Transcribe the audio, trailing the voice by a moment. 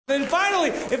And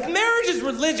finally, if marriage is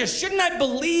religious, shouldn't I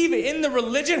believe in the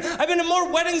religion? I've been to more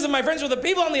weddings than my friends where the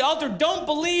people on the altar don't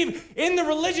believe in the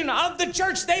religion of the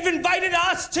church. They've invited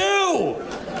us too.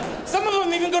 Some of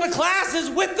them even go to classes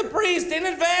with the priest in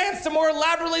advance to more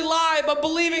elaborately lie about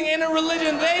believing in a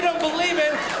religion they don't believe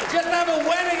in, just have a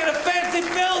wedding in a fancy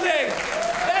building.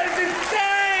 That is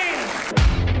insane.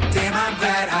 Damn, I'm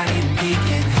glad I didn't peak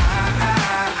in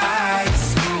high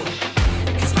school,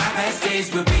 'cause my best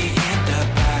days will be in the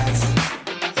past.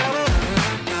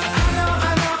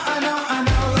 I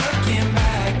know, looking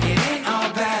back, it ain't all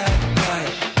bad, but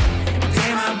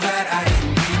damn, I'm glad I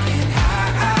didn't peak in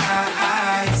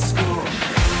high school.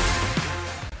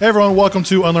 Hey everyone, welcome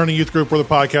to Unlearning Youth Group. We're the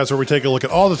podcast where we take a look at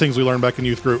all the things we learned back in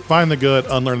youth group, find the good,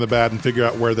 unlearn the bad, and figure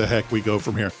out where the heck we go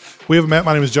from here. We have met.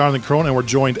 My name is Jonathan Crone, and we're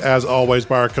joined, as always,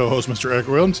 by our co-host, Mr. Eric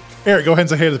Williams. Eric, go ahead and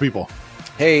say hey to the people.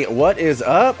 Hey, what is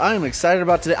up? I'm excited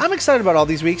about today. I'm excited about all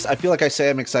these weeks. I feel like I say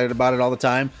I'm excited about it all the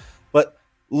time, but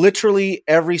literally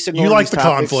every single You one like of the these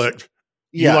topics, conflict.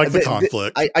 Yeah, You like the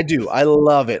conflict. I do. I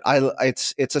love it.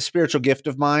 It's a spiritual gift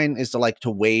of mine is to like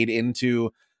to wade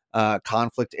into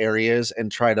conflict areas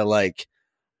and try to like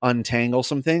untangle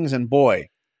some things. And boy,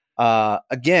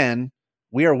 again,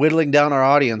 we are whittling down our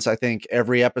audience, I think,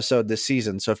 every episode this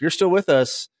season. So if you're still with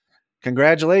us,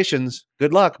 congratulations.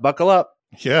 Good luck. Buckle up.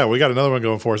 Yeah, we got another one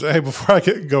going for us. Hey, before I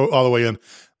go all the way in,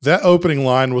 that opening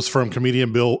line was from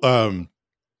comedian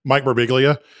Mike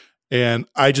Birbiglia, and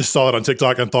I just saw it on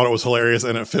TikTok and thought it was hilarious,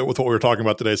 and it fit with what we were talking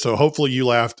about today. So hopefully you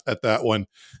laughed at that one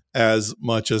as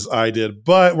much as I did.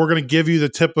 But we're going to give you the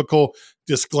typical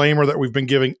disclaimer that we've been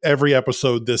giving every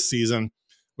episode this season.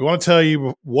 We want to tell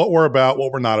you what we're about,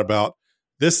 what we're not about.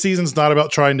 This season's not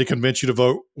about trying to convince you to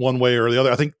vote one way or the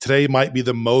other. I think today might be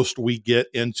the most we get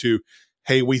into,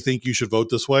 hey, we think you should vote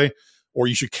this way, or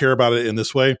you should care about it in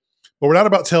this way. But we're not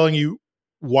about telling you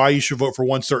why you should vote for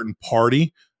one certain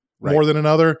party more than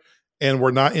another. And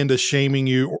we're not into shaming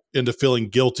you into feeling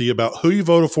guilty about who you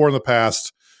voted for in the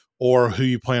past or who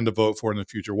you plan to vote for in the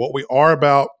future. What we are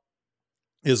about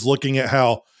is looking at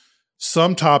how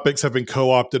some topics have been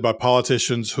co-opted by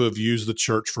politicians who have used the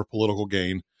church for political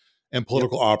gain and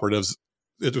political operatives.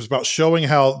 It was about showing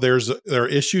how there are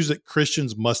issues that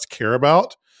Christians must care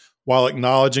about while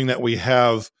acknowledging that we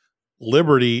have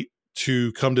liberty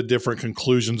to come to different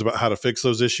conclusions about how to fix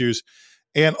those issues.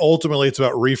 And ultimately, it's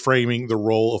about reframing the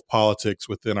role of politics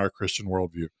within our Christian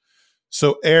worldview.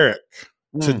 So, Eric,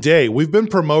 today we've been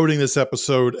promoting this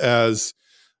episode as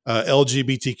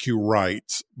LGBTQ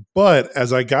rights. But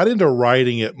as I got into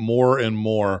writing it more and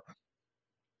more,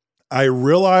 I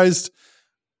realized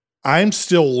I'm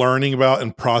still learning about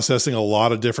and processing a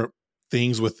lot of different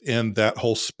things within that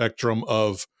whole spectrum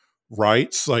of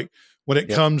rights. Like when it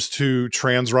comes to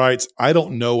trans rights, I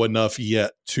don't know enough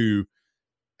yet to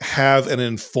have an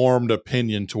informed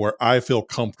opinion to where I feel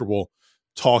comfortable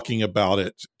talking about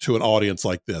it to an audience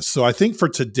like this. So I think for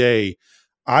today,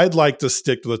 I'd like to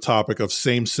stick to the topic of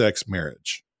same-sex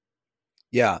marriage.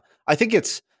 Yeah, I think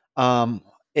it's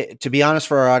to be honest,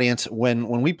 for our audience,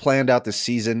 when we planned out this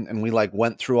season and we like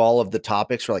went through all of the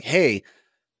topics, we're like, hey,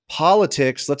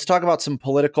 politics, let's talk about some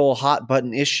political hot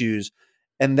button issues.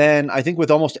 And then I think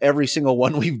with almost every single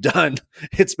one we've done,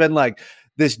 it's been like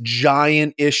this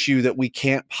giant issue that we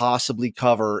can't possibly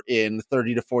cover in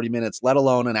 30 to 40 minutes, let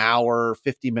alone an hour,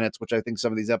 50 minutes, which I think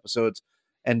some of these episodes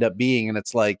end up being. And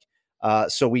it's like,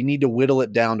 so we need to whittle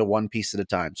it down to one piece at a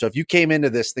time. So if you came into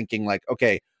this thinking like,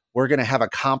 okay, we're going to have a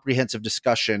comprehensive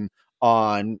discussion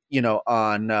on,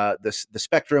 the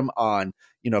spectrum, on,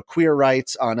 queer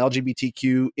rights, on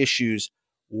LGBTQ issues,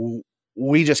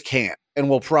 we just can't. And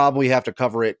we'll probably have to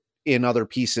cover it in other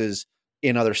pieces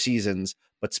in other seasons.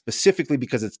 But specifically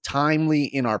because it's timely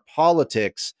in our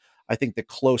politics, I think the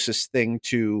closest thing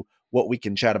to what we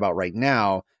can chat about right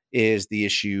now is the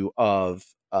issue of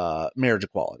marriage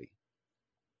equality.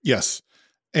 Yes.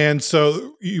 And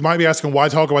so you might be asking, why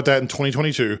talk about that in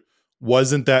 2022?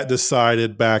 Wasn't that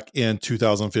decided back in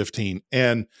 2015?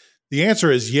 And the answer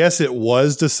is yes, it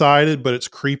was decided, but it's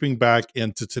creeping back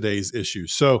into today's issue.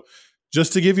 So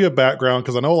just to give you a background,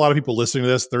 because I know a lot of people listening to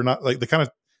this, they're not like, they kind of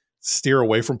steer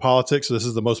away from politics. So this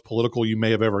is the most political you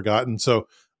may have ever gotten. So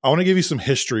I want to give you some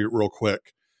history real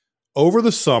quick. Over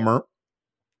the summer,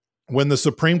 when the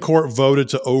Supreme Court voted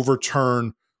to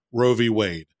overturn Roe v.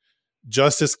 Wade,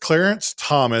 Justice Clarence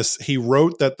Thomas, he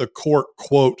wrote that the court,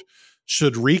 quote,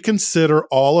 should reconsider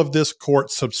all of this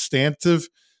court's substantive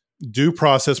due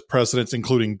process precedents,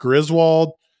 including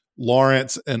Griswold,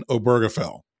 Lawrence, and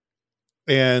Obergefell.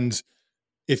 And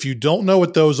if you don't know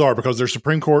what those are, because they're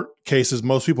Supreme Court cases,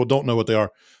 most people don't know what they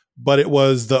are, but it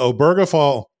was the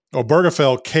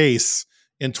Obergefell case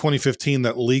in 2015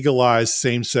 that legalized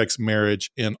same-sex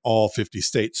marriage in all 50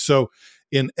 states. So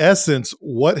in essence,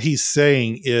 what he's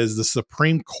saying is the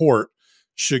Supreme Court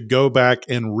should go back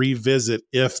and revisit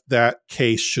if that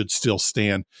case should still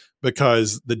stand,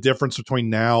 because the difference between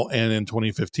now and in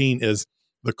 2015 is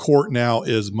the court now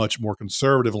is much more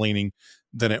conservative leaning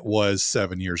than it was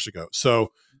 7 years ago.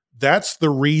 So that's the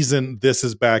reason this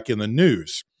is back in the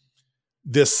news.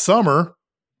 This summer,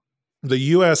 the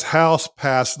U.S. House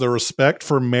passed the Respect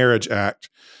for Marriage Act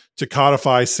to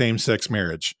codify same-sex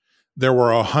marriage. There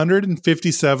were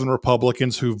 157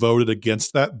 Republicans who voted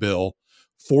against that bill.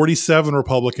 47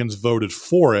 Republicans voted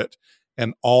for it,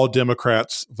 and all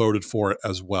Democrats voted for it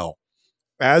as well.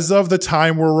 As of the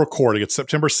time we're recording, it's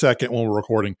September 2nd when we're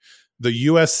recording, the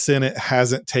U.S. Senate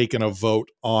hasn't taken a vote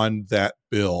on that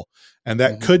bill. And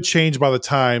that could change by the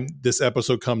time this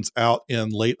episode comes out in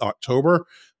late October.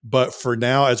 But for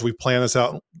now, as we plan this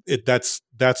out, that's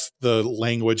the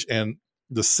language and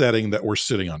the setting that we're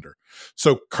sitting under.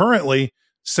 So currently,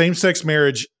 same-sex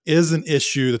marriage is an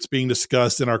issue that's being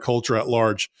discussed in our culture at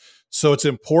large. So it's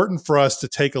important for us to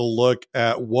take a look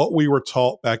at what we were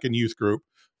taught back in youth group,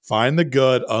 find the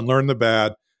good, unlearn the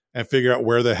bad, and figure out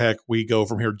where the heck we go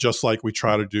from here, just like we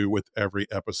try to do with every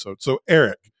episode. So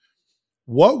Eric,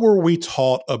 what were we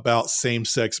taught about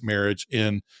same-sex marriage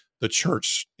in the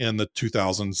church in the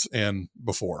 2000s and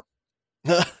before?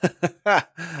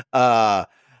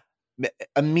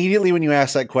 Immediately when you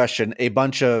ask that question, a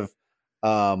bunch of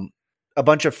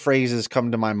phrases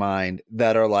come to my mind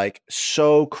that are like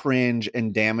so cringe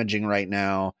and damaging right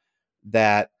now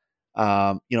that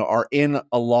are in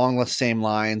along the same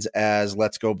lines as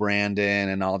 "Let's Go Brandon"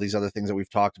 and all these other things that we've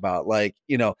talked about. Like,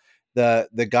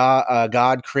 the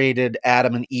God created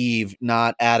Adam and Eve,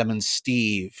 not Adam and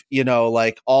Steve.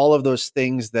 Like all of those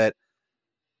things that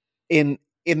in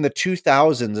the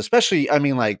 2000s, especially, I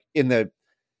mean, like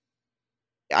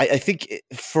I think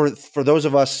for those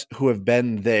of us who have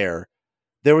been there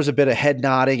was a bit of head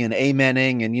nodding and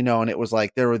amening, and and it was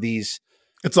like there were these.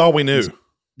 It's all we knew.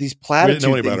 These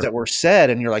platitude things that were said,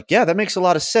 and you're like, yeah, that makes a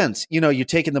lot of sense. You're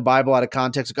taking the Bible out of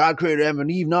context. God created Adam and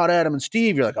Eve, not Adam and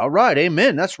Steve. You're like, all right,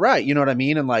 amen. That's right. You know what I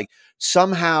mean? And like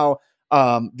somehow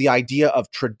the idea of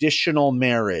traditional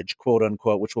marriage, quote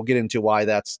unquote, which we'll get into why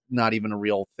that's not even a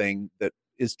real thing that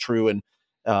is true in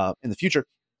the future.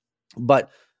 But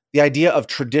the idea of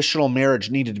traditional marriage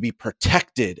needed to be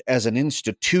protected as an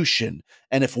institution.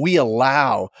 And if we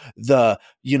allow the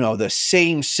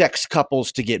same-sex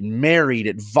couples to get married,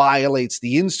 it violates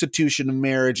the institution of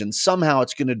marriage, and somehow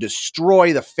it's going to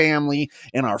destroy the family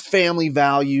and our family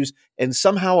values, and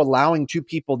somehow allowing two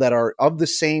people that are of the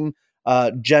same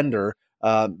gender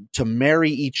to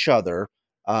marry each other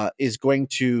is going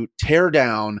to tear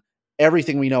down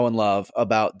everything we know and love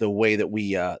about the way that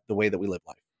we live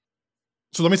life.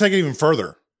 So let me take it even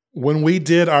further. When we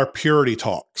did our purity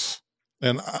talks,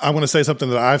 and I'm going to say something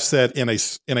that I've said in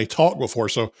a talk before,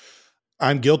 so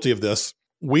I'm guilty of this.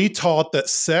 We taught that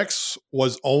sex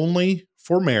was only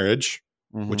for marriage,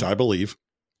 which I believe.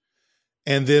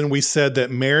 And then we said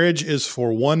that marriage is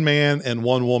for one man and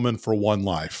one woman for one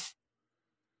life.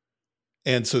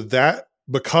 And so that,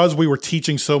 because we were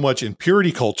teaching so much in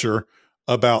purity culture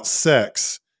about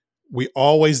sex, we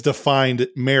always defined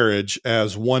marriage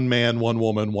as one man, one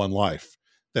woman, one life.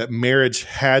 That marriage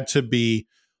had to be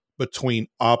between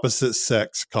opposite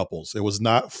sex couples. It was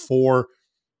not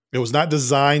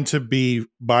designed to be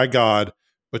by God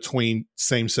between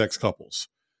same-sex couples.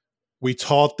 We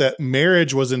taught that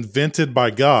marriage was invented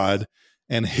by God,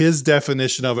 and his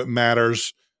definition of it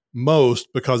matters most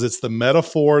because it's the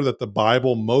metaphor that the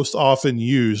Bible most often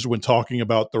used when talking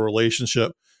about the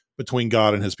relationship between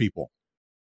God and his people.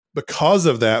 Because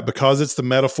of that, because it's the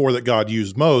metaphor that God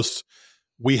used most,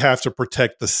 we have to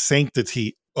protect the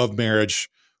sanctity of marriage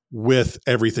with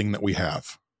everything that we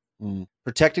have.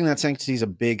 Protecting that sanctity is a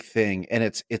big thing. And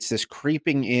it's this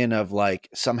creeping in of like,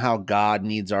 somehow God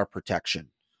needs our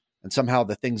protection, and somehow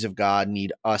the things of God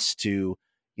need us to,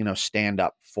 stand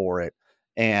up for it.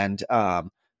 And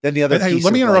then the other piece.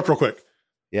 Let me interrupt real quick.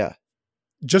 Yeah.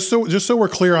 Just so we're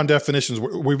clear on definitions,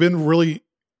 we've been really,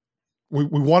 we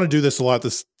want to do this a lot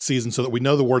this season so that we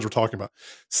know the words we're talking about.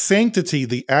 Sanctity,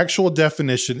 the actual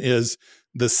definition is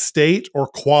the state or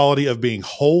quality of being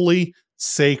holy,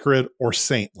 sacred, or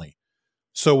saintly.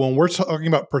 So when we're talking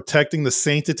about protecting the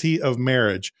sanctity of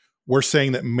marriage, we're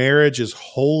saying that marriage is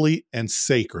holy and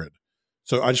sacred.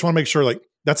 So I just want to make sure, like,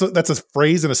 that's a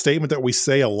phrase and a statement that we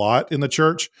say a lot in the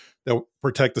church, that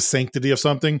protect the sanctity of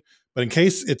something. But in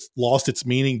case it's lost its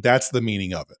meaning, that's the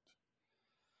meaning of it.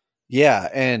 Yeah,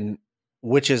 and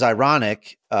which is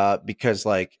ironic because,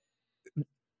 like,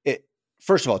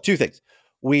 first of all, two things.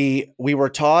 we were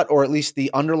taught, or at least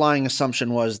the underlying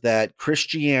assumption was that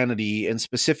Christianity, and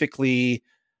specifically,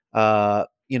 kind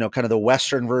of the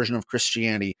Western version of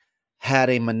Christianity, had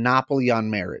a monopoly on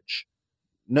marriage.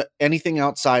 Anything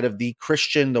outside of the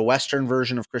Western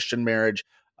version of Christian marriage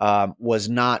was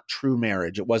not true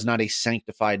marriage. It was not a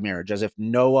sanctified marriage, as if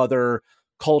no other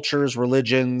cultures,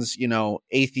 religions,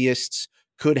 atheists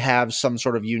could have some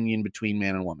sort of union between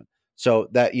man and woman. So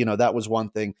that, that was one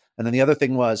thing. And then the other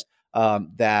thing was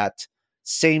that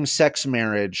same-sex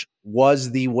marriage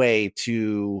was the way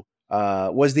to,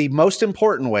 was the most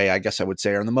important way, I guess I would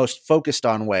say, or the most focused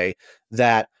on way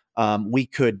that we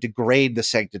could degrade the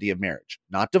sanctity of marriage.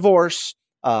 Not divorce,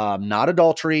 not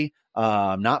adultery,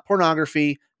 not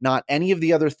pornography, not any of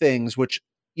the other things which,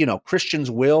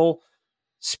 Christians will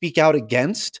speak out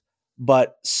against,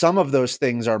 but some of those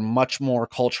things are much more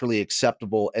culturally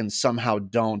acceptable and somehow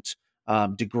don't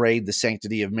degrade the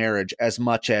sanctity of marriage as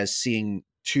much as seeing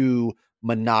two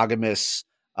monogamous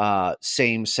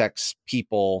same-sex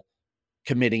people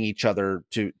committing each other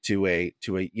to a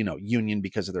union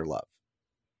because of their love.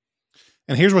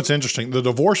 And here's what's interesting. The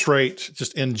divorce rate,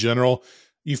 just in general,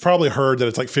 you've probably heard that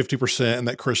it's like 50% and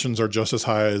that Christians are just as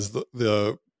high as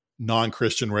the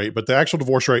non-Christian rate, but the actual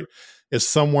divorce rate is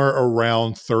somewhere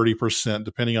around 30%,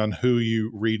 depending on who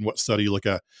you read and what study you look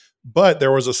at. But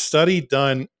there was a study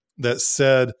done that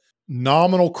said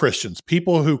nominal Christians,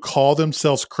 people who call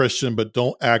themselves Christian but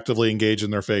don't actively engage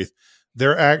in their faith,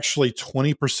 they're actually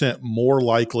 20% more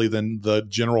likely than the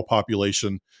general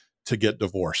population to get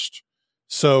divorced.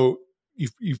 So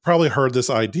you've probably heard this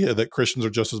idea that Christians are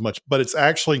just as much, but it's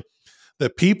actually the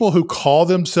people who call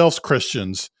themselves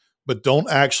Christians but don't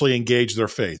actually engage their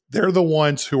faith. They're the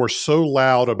ones who are so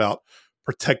loud about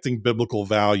protecting biblical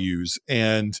values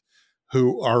and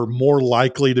who are more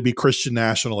likely to be Christian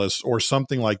nationalists or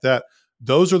something like that.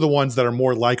 Those are the ones that are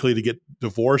more likely to get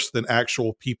divorced than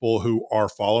actual people who are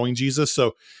following Jesus.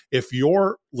 So if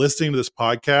you're listening to this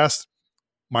podcast,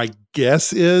 my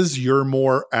guess is you're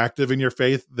more active in your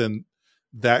faith than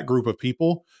that group of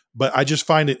people. But I just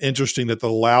find it interesting that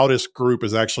the loudest group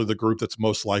is actually the group that's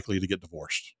most likely to get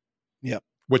divorced. Yep.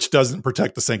 Which doesn't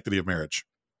protect the sanctity of marriage.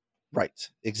 Right.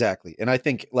 Exactly. And I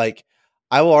think,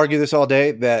 I will argue this all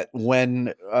day, that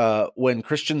when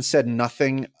Christians said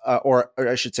nothing, or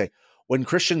I should say, when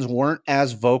Christians weren't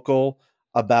as vocal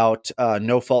about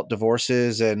no fault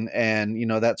divorces and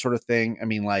that sort of thing, I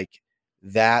mean,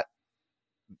 that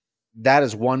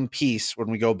is one piece when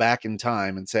we go back in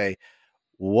time and say,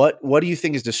 what do you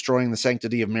think is destroying the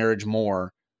sanctity of marriage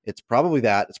more? It's probably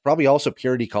that. It's probably also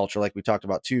purity culture, like we talked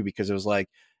about too, because it was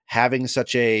having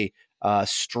such a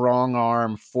strong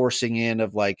arm forcing in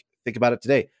of think about it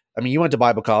today. I mean, you went to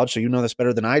Bible college, so you know this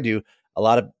better than I do. A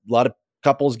lot of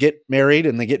couples get married,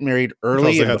 and they get married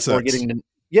early and before getting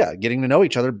to know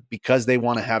each other because they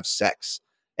want to have sex.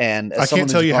 And I can't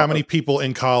tell you how many people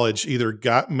in college either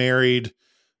got married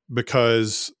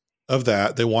because of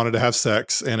that. They wanted to have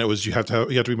sex, and it was you have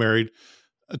to be married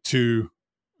to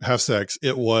have sex.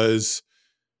 It was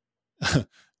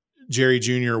Jerry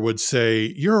Jr. would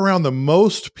say, you're around the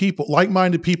most people,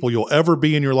 like-minded people you'll ever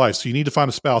be in your life. So you need to find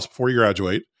a spouse before you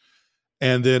graduate.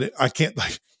 And then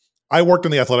I worked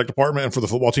in the athletic department and for the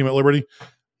football team at Liberty.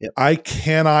 Yep. I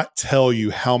cannot tell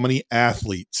you how many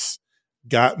athletes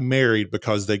got married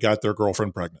because they got their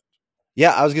girlfriend pregnant.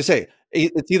 Yeah, I was going to say,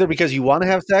 it's either because you want to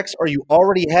have sex or you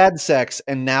already had sex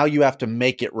and now you have to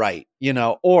make it right,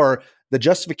 or the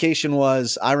justification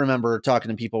was, I remember talking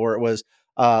to people where it was,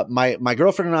 my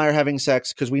girlfriend and I are having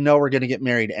sex because we know we're going to get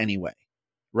married anyway.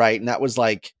 Right. And that was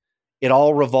it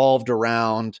all revolved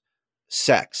around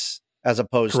sex as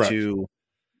opposed Correct. to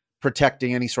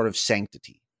protecting any sort of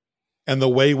sanctity. And the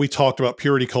way we talked about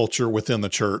purity culture within the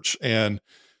church, and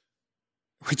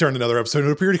we turned another episode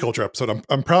into a purity culture episode.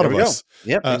 I'm proud of us.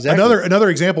 Yep, exactly. Another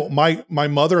example, my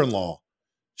mother-in-law,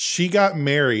 she got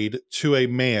married to a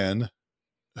man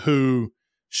who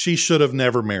she should have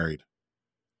never married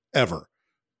ever,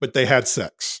 but they had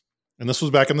sex. And this was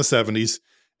back in the 70s.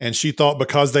 And she thought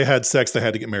because they had sex, they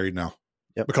had to get married now.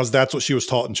 Yep. Because that's what she was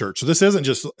taught in church. So this isn't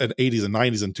just an 80s and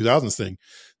 90s and 2000s thing.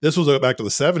 This was back to the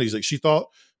 70s. She thought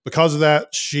because of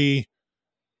that, she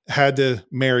had to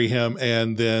marry him.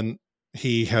 And then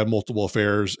he had multiple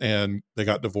affairs and they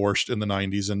got divorced in the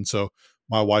 90s. And so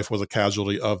my wife was a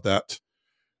casualty of that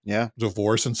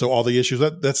divorce. And so all the issues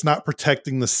that's not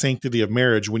protecting the sanctity of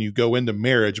marriage when you go into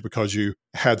marriage because you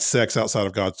had sex outside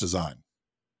of God's design.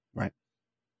 Right.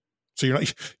 So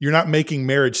you're not making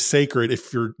marriage sacred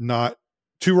if you're not.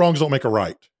 Two wrongs don't make a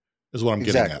right is what I'm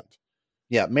getting at.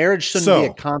 Yeah. Marriage shouldn't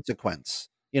be a consequence.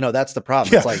 That's the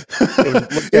problem. Yeah. It's like, it was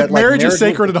looked If at like marriage is was-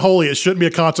 sacred and holy, it shouldn't be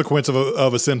a consequence of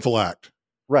a sinful act.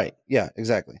 Right. Yeah,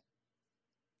 exactly.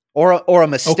 Or a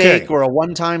mistake Okay. or a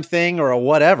one-time thing or a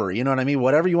whatever, you know what I mean?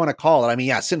 Whatever you want to call it. I mean,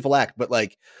 yeah, sinful act, but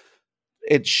like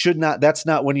it should not, that's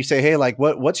not when you say, hey, like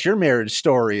what's your marriage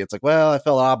story? It's like, well, I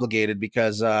felt obligated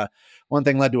because one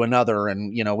thing led to another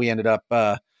and we ended up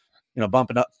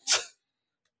bumping up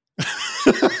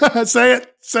Say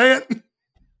it.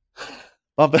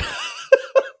 bumping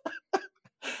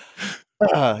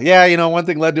yeah, one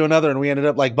thing led to another and we ended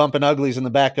up like bumping uglies in the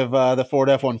back of the Ford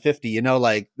F-150,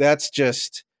 like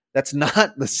that's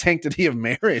not the sanctity of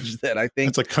marriage that I think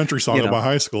It's a country song about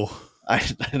high school. I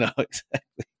know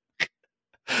exactly.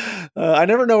 I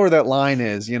never know where that line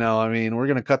is. I mean, we're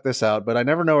going to cut this out, but I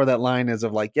never know where that line is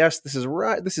of like, yes, this is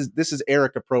right. This is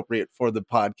Eric appropriate for the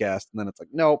podcast. And then it's like,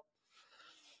 nope.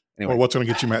 Anyway. Or what's going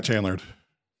to get you Matt Chandler?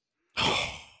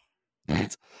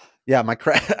 Yeah,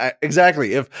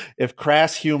 exactly. If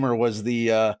crass humor was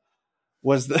the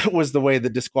was the way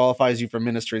that disqualifies you from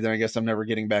ministry, then I guess I'm never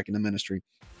getting back into ministry.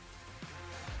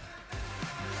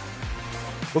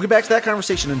 We'll get back to that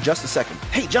conversation in just a second.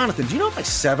 Hey, Jonathan, do you know what my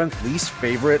 7th least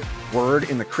favorite word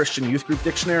in the Christian Youth Group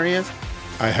dictionary is?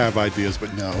 I have ideas,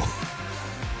 but no.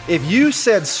 If you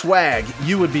said swag,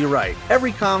 you would be right.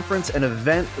 Every conference and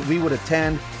event that we would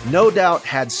attend, no doubt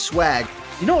had swag.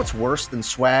 You know what's worse than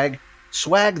swag?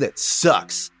 Swag that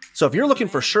sucks. So if you're looking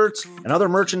for shirts and other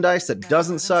merchandise that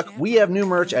doesn't suck, we have new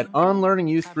merch at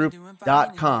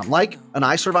unlearningyouthgroup.com, like an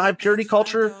I Survive Purity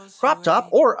Culture crop top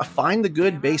or a Find the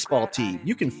Good baseball tee.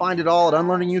 You can find it all at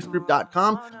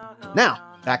unlearningyouthgroup.com.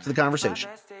 Now, back to the conversation.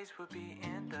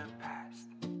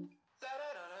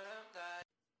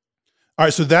 All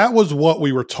right, so that was what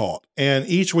we were taught. And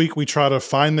each week we try to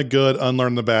find the good,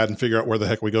 unlearn the bad, and figure out where the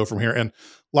heck we go from here. And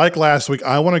like last week,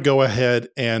 I want to go ahead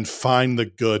and find the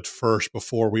good first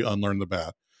before we unlearn the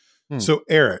bad. So,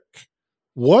 Eric,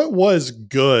 what was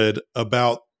good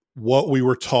about what we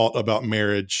were taught about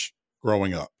marriage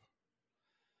growing up?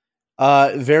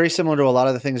 Very similar to a lot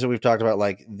of the things that we've talked about,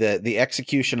 like the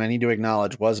execution, I need to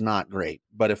acknowledge, was not great.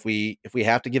 But if we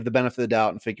have to give the benefit of the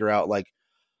doubt and figure out, like,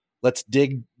 let's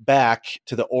dig back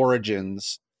to the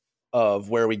origins of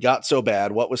where we got so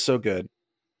bad, what was so good,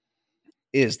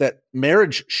 is that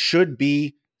marriage should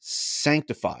be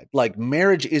sanctified. Like,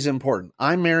 marriage is important.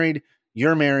 I'm married,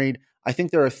 you're married. I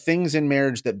think there are things in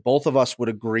marriage that both of us would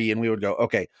agree and we would go,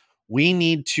 okay, we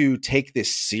need to take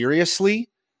this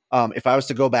seriously. If I was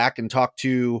to go back and talk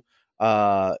to,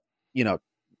 19,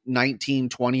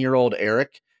 20-year-old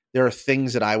Eric, there are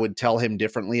things that I would tell him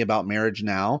differently about marriage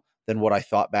now than what I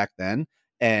thought back then.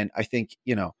 And I think,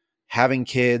 having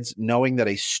kids, knowing that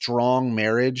a strong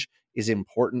marriage is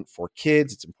important for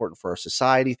kids, it's important for our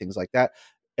society, things like that.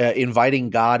 Inviting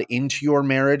God into your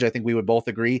marriage, I think we would both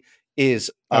agree,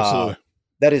 is Absolutely.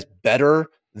 That is better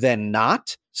than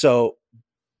not. So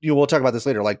we'll talk about this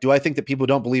later. Like, do I think that people who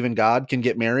don't believe in God can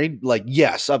get married? Like,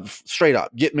 yes, straight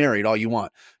up, get married all you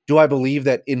want. Do I believe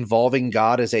that involving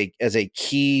God as a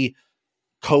key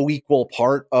co-equal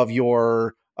part of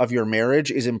your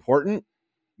marriage is important?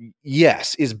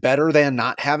 Yes. Is better than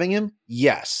not having him?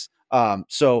 Yes.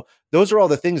 So those are all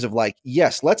the things of like,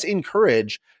 yes, let's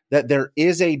encourage that there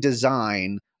is a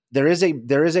design, there is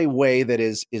a way that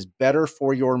is better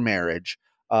for your marriage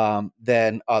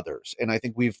than others. And I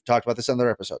think we've talked about this in other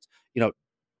episodes,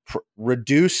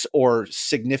 reduce or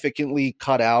significantly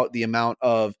cut out the amount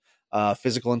of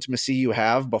physical intimacy you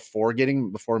have before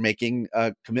making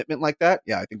a commitment like that.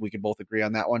 Yeah, I think we could both agree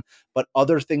on that one. But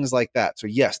other things like that. So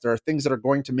yes, there are things that are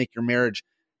going to make your marriage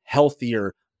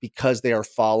healthier because they are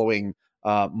following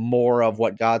more of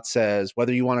what God says,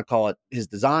 whether you want to call it his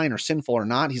design or sinful or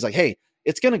not. He's like, hey,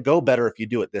 it's going to go better if you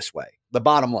do it this way. The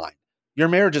bottom line, your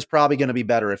marriage is probably going to be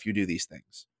better if you do these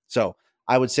things. So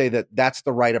I would say that that's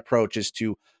the right approach, is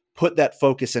to put that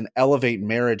focus and elevate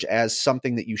marriage as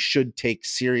something that you should take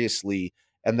seriously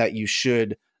and that you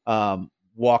should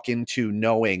walk into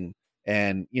knowing.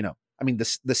 And,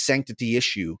 the sanctity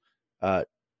issue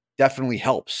definitely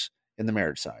helps in the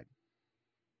marriage side.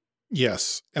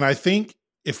 Yes. And I think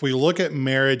if we look at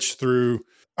marriage through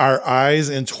our eyes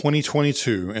in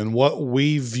 2022 and what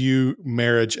we view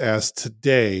marriage as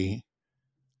today,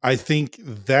 I think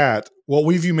that what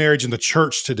we view marriage in the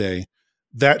church today,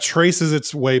 that traces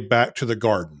its way back to the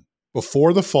garden.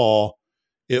 Before the fall,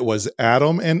 it was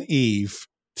Adam and Eve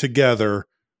together,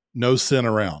 no sin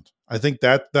around. I think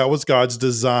that was God's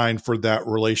design for that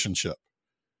relationship.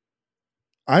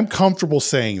 I'm comfortable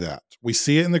saying that. We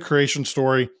see it in the creation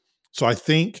story. So I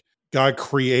think God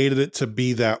created it to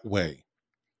be that way.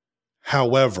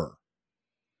 However,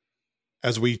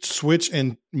 as we switch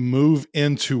and move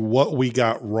into what we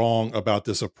got wrong about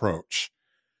this approach,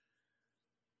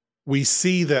 we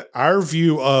see that our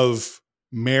view of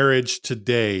marriage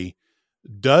today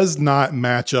does not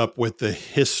match up with the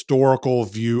historical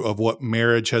view of what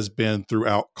marriage has been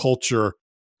throughout culture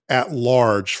at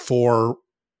large for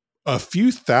a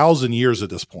few thousand years at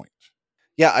this point.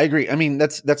 Yeah, I agree. I mean,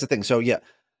 that's the thing. So yeah,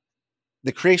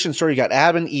 the creation story, you got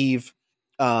Adam and Eve.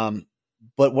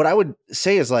 But what I would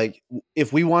say is, like,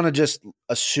 if we want to just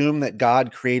assume that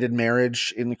God created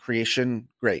marriage in the creation,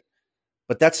 great.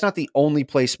 But that's not the only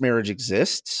place marriage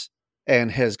exists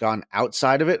and has gone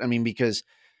outside of it. I mean, because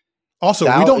also,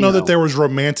 we don't know that there was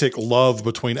romantic love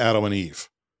between Adam and Eve.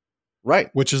 Right.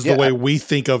 Which is the way we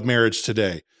think of marriage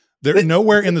today. There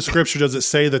nowhere in the scripture does it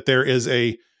say that there is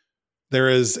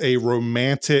a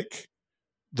romantic,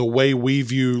 the way we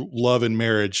view love and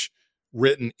marriage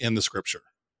written in the scripture.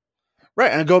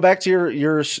 Right. And go back to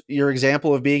your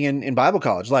example of being in Bible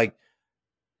college. Like,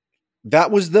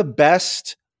 that was the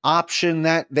best option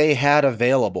that they had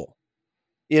available.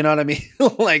 You know what I mean?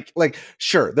 like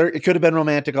sure, it could have been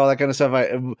romantic, all that kind of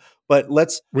stuff. But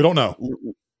we don't know.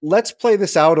 Let's play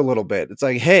this out a little bit. It's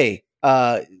like, hey,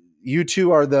 you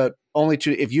two are the only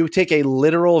two. If you take a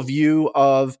literal view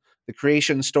of the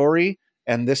creation story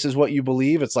and this is what you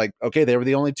believe, it's like, okay, they were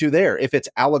the only two there. If it's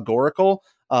allegorical,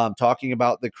 talking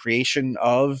about the creation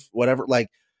of whatever, like,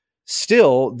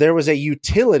 still there was a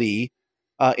utility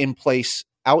in place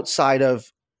outside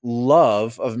of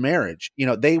love of marriage. You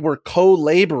know, they were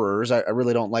co-laborers. I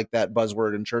really don't like that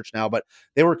buzzword in church now, but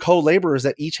they were co-laborers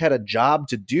that each had a job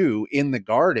to do in the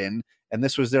garden, and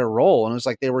this was their role. And it was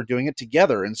like they were doing it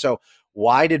together. And so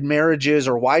why did marriages,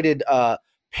 or why did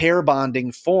pair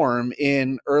bonding form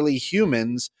in early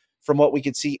humans from what we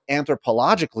could see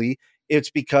anthropologically?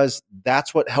 It's because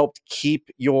that's what helped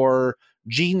keep your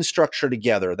gene structure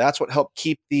together. That's what helped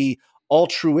keep the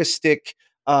altruistic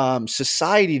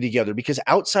society together, because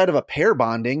outside of a pair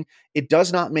bonding, it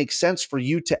does not make sense for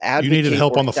you to advocate. You needed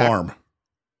help on the farm.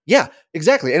 Yeah,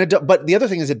 exactly. And but the other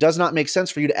thing is, it does not make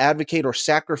sense for you to advocate or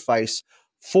sacrifice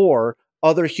for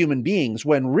other human beings,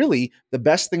 when really the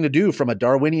best thing to do from a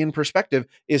Darwinian perspective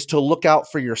is to look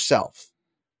out for yourself.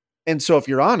 And so if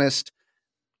you're honest,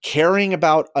 caring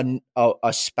about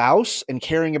a spouse and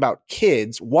caring about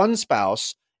kids, one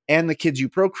spouse and the kids you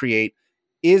procreate,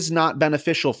 is not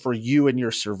beneficial for you and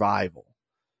your survival.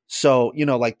 So, you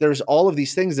know, like, there's all of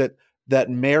these things that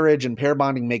marriage and pair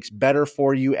bonding makes better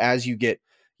for you as you get,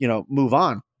 you know, move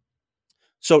on.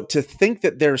 So to think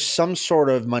that there's some sort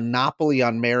of monopoly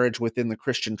on marriage within the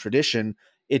Christian tradition,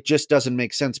 it just doesn't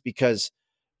make sense, because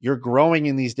you're growing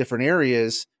in these different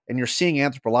areas and you're seeing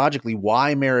anthropologically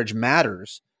why marriage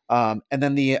matters. And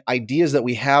then the ideas that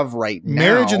we have right now.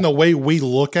 Marriage, in the way we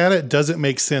look at it, doesn't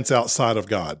make sense outside of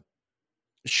God.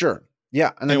 Sure.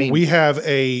 Yeah. And I mean, we have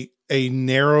a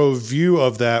narrow view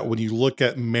of that when you look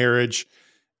at marriage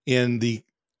in the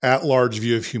at-large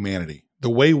view of humanity. The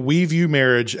way we view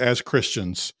marriage as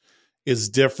Christians is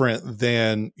different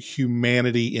than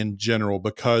humanity in general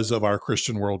because of our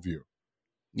Christian worldview.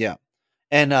 Yeah.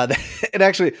 And it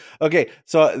actually, okay,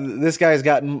 so this guy's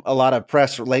gotten a lot of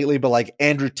press lately, but like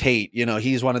Andrew Tate, you know,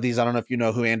 he's one of these, I don't know if you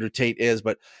know who Andrew Tate is,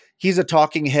 but he's a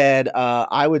talking head.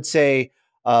 I would say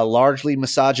largely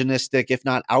misogynistic, if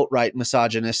not outright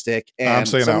misogynistic. And I'm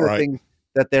saying outright.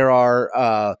 That there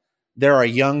are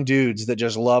young dudes that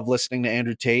just love listening to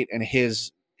Andrew Tate and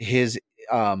his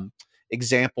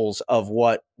examples of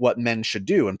what men should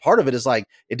do. And part of it is like,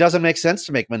 it doesn't make sense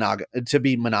to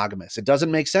be monogamous. It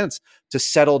doesn't make sense to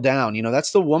settle down. You know,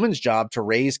 that's the woman's job to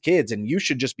raise kids, and you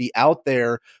should just be out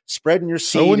there spreading your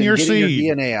seed and getting your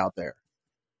DNA out there.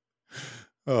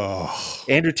 Oh,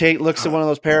 Andrew Tate looks at one of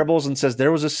those parables and says,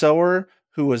 there was a sower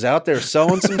who was out there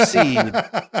sowing some seed,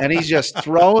 and he's just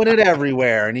throwing it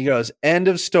everywhere. And he goes, end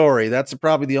of story. That's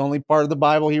probably the only part of the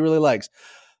Bible he really likes.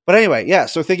 But anyway, yeah.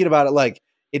 So thinking about it, like,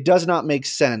 it does not make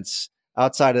sense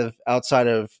outside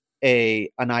of an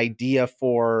idea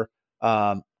for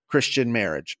Christian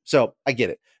marriage. So I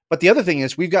get it. But the other thing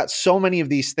is, we've got so many of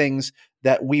these things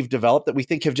that we've developed that we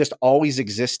think have just always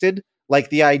existed. Like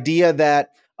the idea that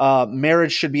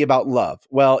marriage should be about love.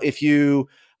 Well, if you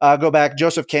go back,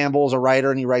 Joseph Campbell is a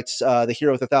writer, and he writes The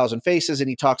Hero with a Thousand Faces, and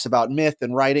he talks about myth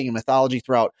and writing and mythology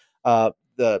throughout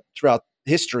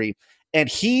history. And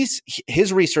his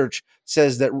research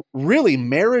says that really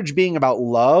marriage being about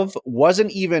love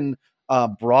wasn't even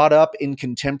brought up in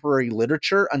contemporary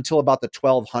literature until about the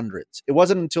 1200s. It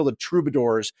wasn't until the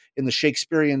troubadours in the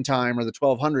Shakespearean time or the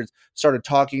 1200s started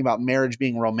talking about marriage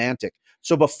being romantic.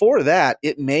 So before that,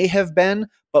 it may have been,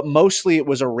 but mostly it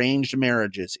was arranged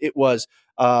marriages. It was,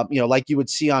 like you would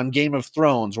see on Game of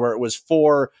Thrones, where it was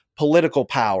for political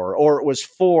power, or it was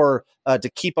for to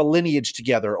keep a lineage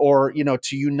together, or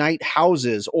to unite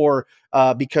houses, or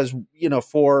because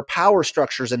for power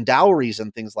structures and dowries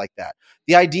and things like that.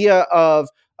 The idea of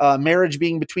marriage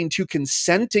being between two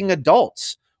consenting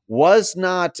adults was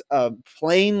not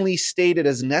plainly stated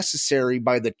as necessary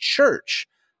by the church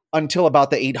until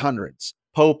about the 800s.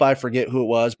 Pope, I forget who it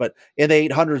was, but in the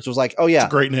 800s was like, oh yeah,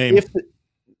 It's a great name.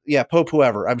 Pope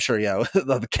whoever, I'm sure, yeah,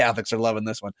 the Catholics are loving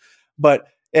this one. But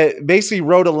it basically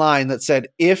wrote a line that said,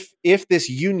 if this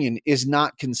union is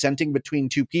not consenting between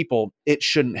two people, it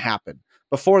shouldn't happen.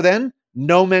 Before then,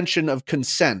 no mention of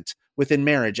consent within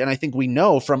marriage. And I think we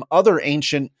know from other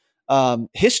ancient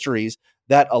histories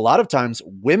that a lot of times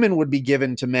women would be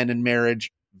given to men in marriage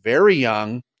very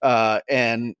young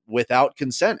and without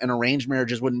consent, and arranged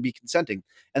marriages wouldn't be consenting.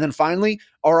 And then finally,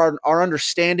 our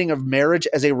understanding of marriage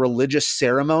as a religious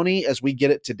ceremony as we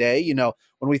get it today,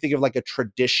 when we think of like a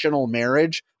traditional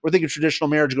marriage, we're thinking traditional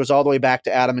marriage goes all the way back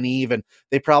to Adam and Eve, and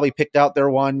they probably picked out their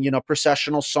one,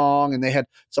 processional song, and they had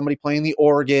somebody playing the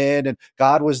organ, and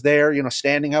God was there,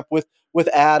 standing up with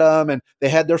Adam, and they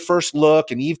had their first look,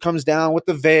 and Eve comes down with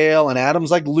the veil, and Adam's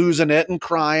like losing it and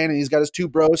crying, and he's got his two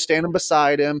bros standing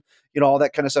beside him, all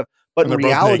that kind of stuff. But in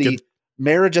reality,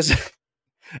 marriage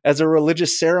as a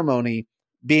religious ceremony,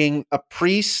 being a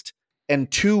priest and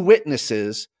two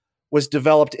witnesses, was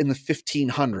developed in the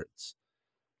 1500s.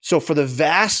 So for the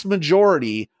vast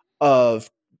majority of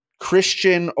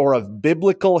Christian or of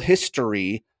biblical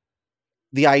history,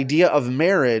 the idea of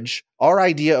marriage, our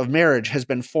idea of marriage, has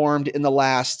been formed in the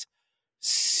last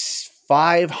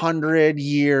 500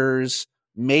 years,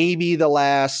 maybe the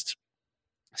last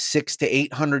 600 to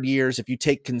 800 years. If you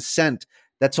take consent,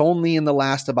 that's only in the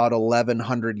last about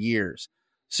 1100 years.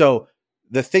 So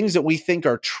the things that we think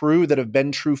are true, that have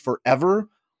been true forever,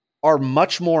 are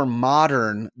much more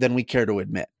modern than we care to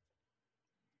admit.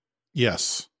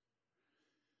 Yes.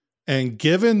 And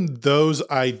given those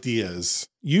ideas,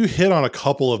 you hit on a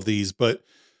couple of these, but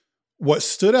what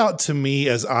stood out to me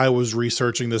as I was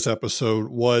researching this episode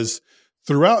was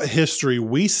throughout history,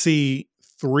 we see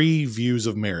three views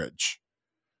of marriage.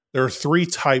 There are three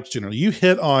types generally. You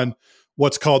hit on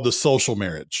what's called the social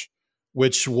marriage,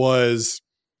 which was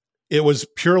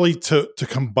purely to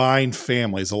combine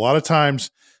families. A lot of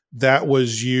times that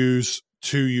was used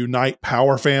to unite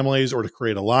power families or to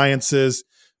create alliances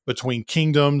between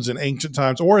kingdoms in ancient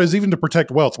times, or as even to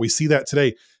protect wealth. We see that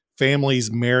today,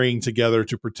 families marrying together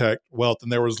to protect wealth.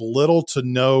 And there was little to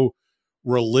no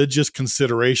religious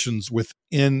considerations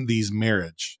within these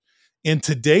marriage. In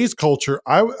today's culture,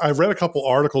 I read a couple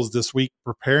articles this week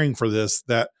preparing for this,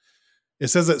 that it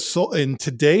says that in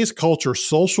today's culture,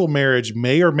 social marriage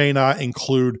may or may not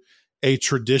include a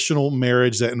traditional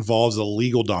marriage that involves a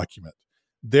legal document.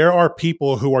 There are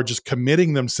people who are just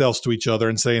committing themselves to each other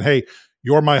and saying, hey,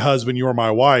 you're my husband, you're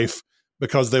my wife,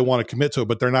 because they want to commit to it,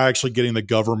 but they're not actually getting the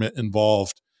government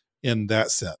involved in that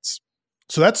sense.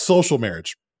 So that's social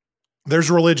marriage.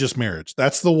 There's religious marriage.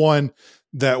 That's the one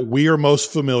that we are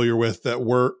most familiar with, that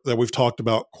we've talked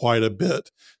about quite a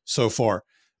bit so far.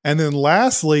 And then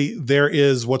lastly, there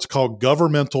is what's called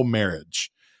governmental marriage.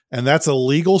 And that's a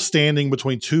legal standing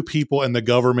between two people and the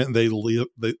government they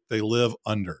live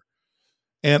under.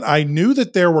 And I knew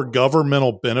that there were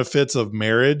governmental benefits of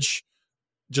marriage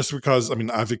just because,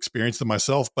 I've experienced them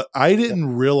myself, but I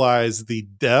didn't realize the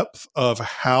depth of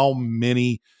how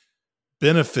many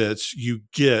benefits you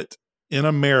get in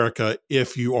America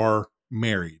if you are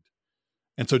married.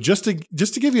 And so just to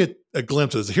give you a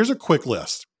glimpse of this, here's a quick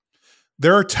list.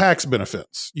 There are tax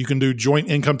benefits. You can do joint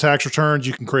income tax returns.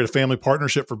 You can create a family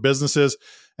partnership for businesses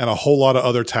and a whole lot of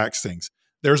other tax things.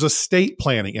 There's estate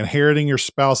planning, inheriting your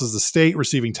spouse's estate,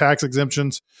 receiving tax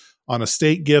exemptions on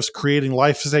estate gifts, creating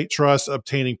life estate trusts,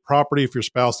 obtaining property if your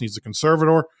spouse needs a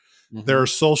conservator. Mm-hmm. There are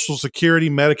Social Security,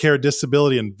 Medicare,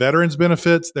 disability, and veterans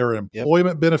benefits. There are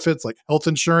employment benefits like health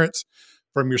insurance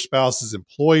from your spouse's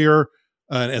employer.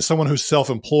 And as someone who's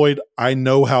self-employed, I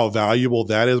know how valuable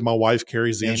that is. My wife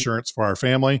carries the insurance for our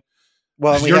family.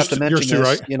 Well, and we have to mention this,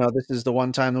 right? This is the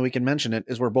one time that we can mention it,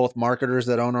 is we're both marketers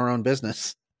that own our own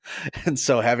business. And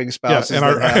so having spouses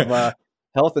that have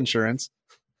health insurance.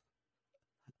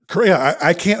 Yeah,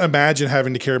 I can't imagine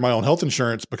having to carry my own health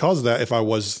insurance because of that if I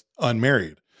was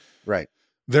unmarried. Right.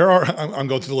 I'm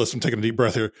going through the list. I'm taking a deep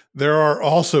breath here. There are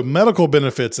also medical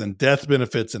benefits and death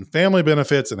benefits and family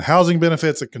benefits and housing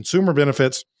benefits and consumer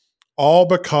benefits, all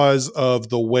because of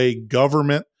the way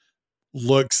government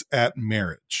looks at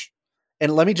marriage.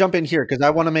 And let me jump in here because I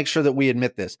want to make sure that we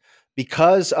admit this.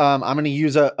 because I'm going to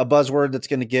use a buzzword that's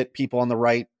going to get people on the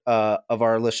right of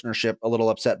our listenership a little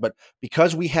upset, but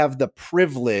because we have the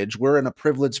privilege, we're in a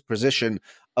privileged position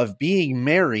of being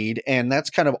married, and that's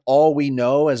kind of all we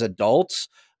know as adults.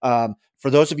 For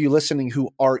those of you listening who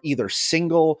are either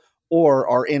single or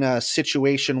are in a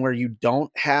situation where you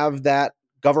don't have that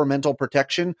governmental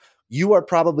protection, you are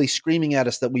probably screaming at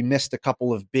us that we missed a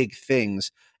couple of big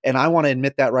things. And I want to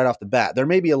admit that right off the bat. There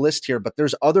may be a list here, but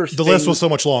there's other things. The list was so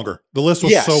much longer. The list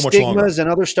was so much longer. Stigmas and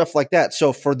other stuff like that.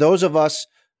 So for those of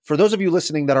you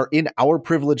listening that are in our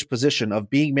privileged position of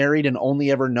being married and only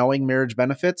ever knowing marriage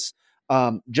benefits,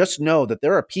 just know that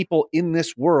there are people in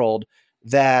this world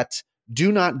that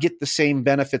do not get the same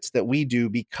benefits that we do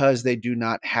because they do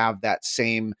not have that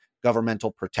same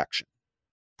governmental protection.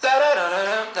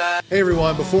 Hey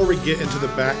everyone, before we get into the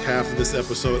back half of this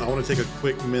episode, I want to take a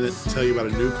quick minute to tell you about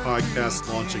a new podcast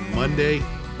launching Monday,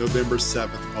 November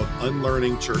 7th called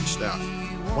Unlearning Church Staff.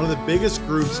 One of the biggest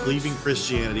groups leaving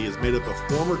Christianity is made up of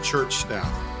former church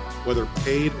staff, whether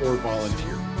paid or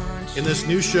volunteer. In this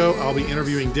new show, I'll be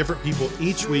interviewing different people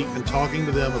each week and talking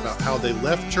to them about how they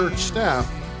left church staff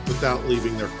without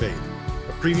leaving their faith.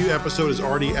 A preview episode is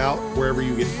already out wherever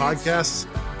you get podcasts.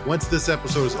 Once this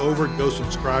episode is over, go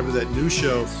subscribe to that new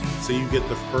show so you get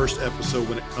the first episode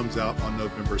when it comes out on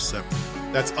November 7th.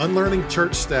 That's Unlearning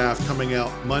Church Staff coming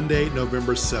out Monday,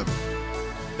 November 7th.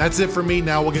 That's it for me.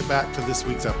 Now we'll get back to this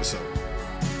week's episode.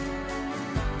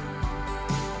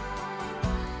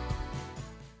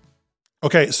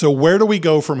 Okay, so where do we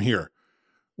go from here?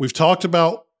 We've talked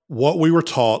about what we were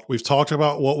taught. We've talked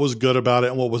about what was good about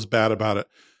it and what was bad about it.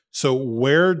 So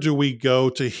where do we go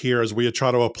to here as we try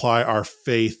to apply our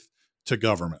faith to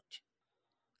government?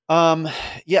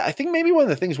 Yeah, I think maybe one of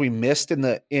the things we missed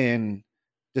in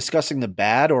discussing the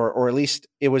bad, or at least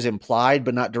it was implied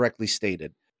but not directly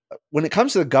stated. When it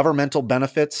comes to the governmental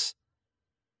benefits,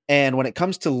 and when it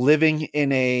comes to living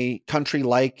in a country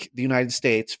like the United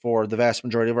States, for the vast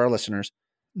majority of our listeners,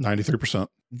 93%.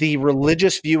 The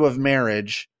religious view of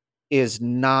marriage is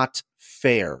not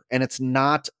fair, and it's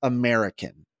not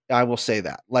American. I will say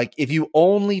that. Like, if you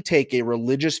only take a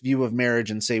religious view of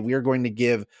marriage and say we are going to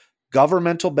give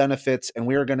governmental benefits and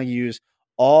we are going to use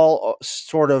all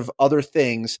sort of other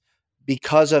things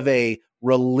because of a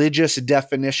religious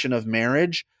definition of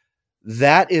marriage,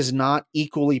 that is not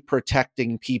equally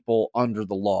protecting people under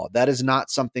the law. That is not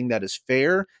something that is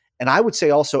fair. And I would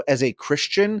say also, as a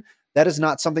Christian, that is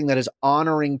not something that is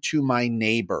honoring to my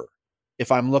neighbor.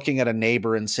 If I'm looking at a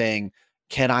neighbor and saying,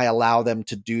 can I allow them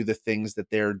to do the things that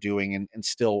they're doing and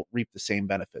still reap the same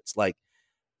benefits? Like,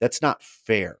 that's not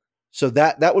fair. So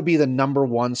that would be the number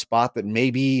one spot that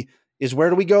maybe is where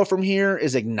do we go from here,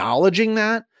 is acknowledging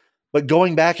that, but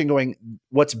going back and going,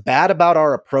 what's bad about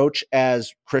our approach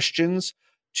as Christians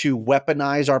to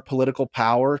weaponize our political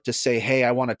power to say, hey,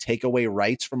 I want to take away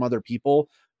rights from other people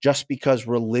just because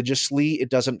religiously it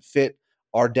doesn't fit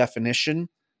our definition.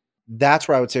 That's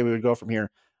where I would say we would go from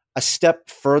here. A step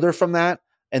further from that,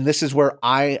 and this is where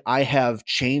I have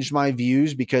changed my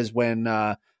views, because when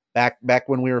back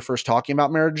when we were first talking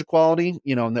about marriage equality,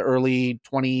 in the early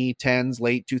 2010s,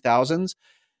 late 2000s,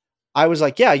 I was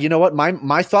like, yeah, you know what?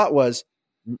 My thought was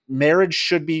marriage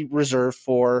should be reserved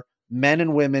for men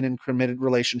and women in committed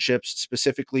relationships,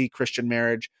 specifically Christian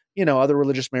marriage. Other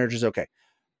religious marriage is okay,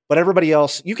 but everybody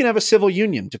else, you can have a civil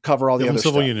union to cover all the other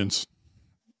civil stuff. Unions.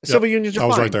 Civil unions are I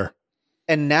was fine. right there.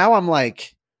 And now I'm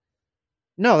like,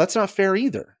 no, that's not fair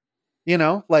either.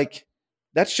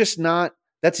 That's just not,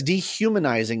 that's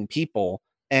dehumanizing people.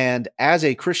 And as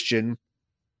a Christian,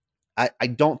 I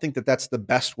don't think that that's the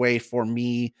best way for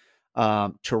me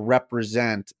to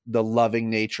represent the loving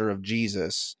nature of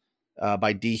Jesus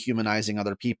by dehumanizing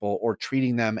other people or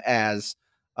treating them as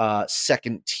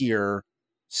second tier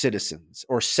citizens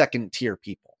or second tier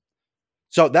people.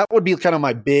 So that would be kind of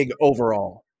my big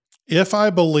overall. If I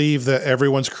believe that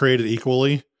everyone's created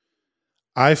equally,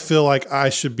 I feel like I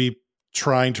should be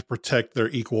trying to protect their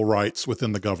equal rights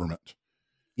within the government.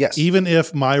 Yes. Even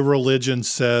if my religion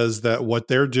says that what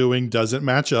they're doing doesn't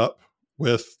match up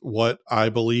with what I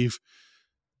believe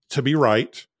to be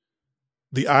right,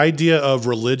 the idea of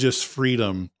religious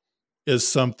freedom is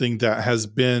something that has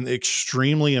been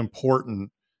extremely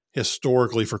important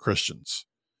historically for Christians.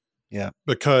 Yeah.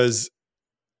 Because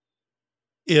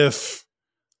if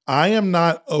I am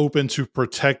not open to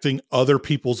protecting other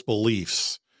people's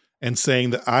beliefs and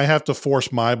saying that I have to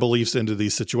force my beliefs into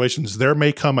these situations, there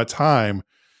may come a time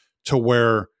to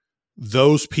where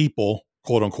those people,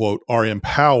 quote unquote, are in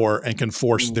power and can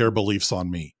force their beliefs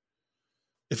on me.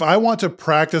 If I want to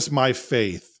practice my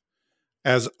faith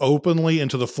as openly and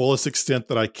to the fullest extent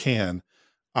that I can,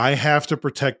 I have to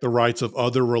protect the rights of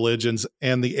other religions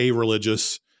and the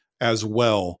a-religious as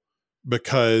well,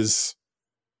 because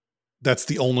that's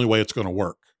the only way it's going to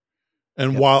work.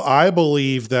 And Yep. while I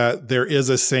believe that there is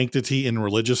a sanctity in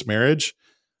religious marriage,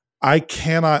 I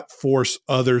cannot force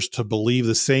others to believe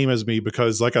the same as me,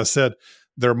 because like I said,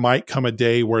 there might come a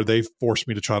day where they force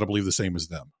me to try to believe the same as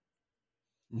them.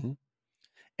 Mhm.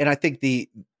 And I think the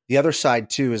other side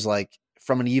too is like,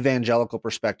 from an evangelical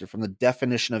perspective, from the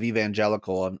definition of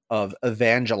evangelical and of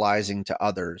evangelizing to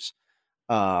others,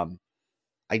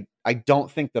 I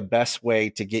don't think the best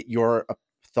way to get your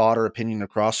thought or opinion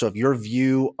across. So if your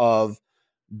view of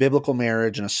biblical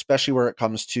marriage, and especially where it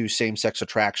comes to same-sex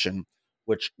attraction,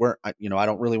 which I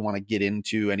don't really want to get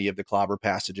into any of the clobber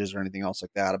passages or anything else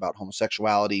like that about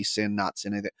homosexuality, sin, not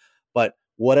sin, anything, but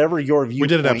whatever your view, We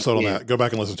did an episode on that. Go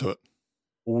back and listen to it.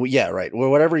 Yeah, right. Well,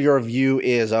 whatever your view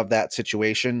is of that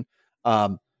situation,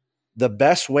 the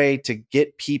best way to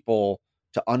get people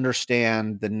to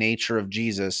understand the nature of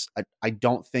Jesus, I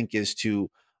don't think, is to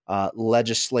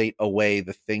legislate away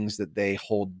the things that they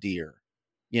hold dear,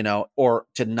 or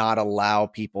to not allow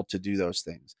people to do those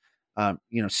things.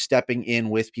 Stepping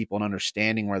in with people and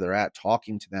understanding where they're at,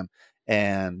 talking to them,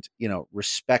 and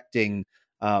respecting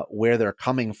where they're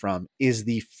coming from is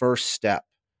the first step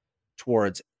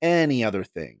towards any other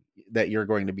thing that you're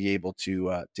going to be able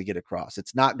to get across.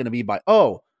 It's not going to be by,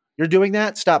 oh, you're doing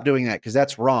that, stop doing that because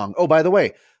that's wrong. Oh, by the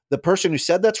way, the person who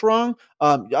said that's wrong,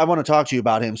 I want to talk to you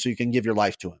about him so you can give your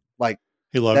life to him. Like,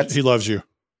 he loves you.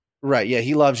 Right. Yeah,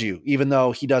 he loves you, even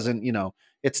though he doesn't,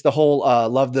 it's the whole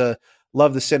love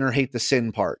the sinner, hate the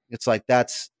sin part. It's like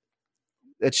it's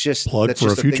just plug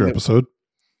for a future episode.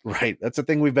 Right. That's the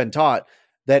thing we've been taught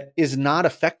that is not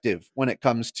effective when it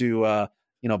comes to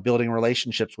building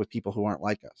relationships with people who aren't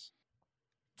like us.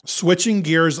 Switching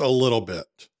gears a little bit.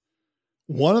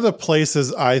 One of the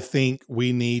places I think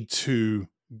we need to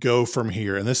go from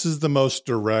here, and this is the most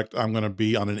direct I'm going to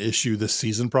be on an issue this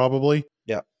season, probably.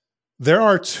 Yeah. There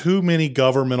are too many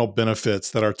governmental benefits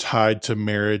that are tied to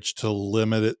marriage to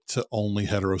limit it to only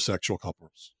heterosexual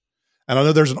couples. And I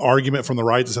know there's an argument from the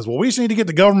right that says, well, we just need to get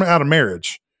the government out of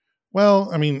marriage.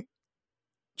 Well, I mean,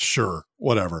 sure,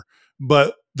 whatever.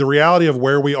 But the reality of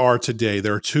where we are today,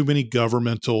 there are too many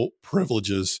governmental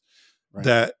privileges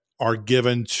that are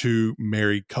given to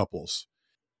married couples.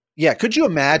 Yeah. Could you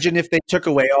imagine if they took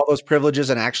away all those privileges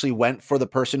and actually went for the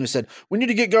person who said, we need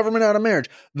to get government out of marriage?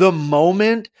 The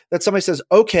moment that somebody says,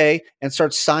 okay, and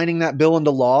starts signing that bill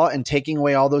into law and taking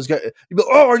away all those guys, you'd be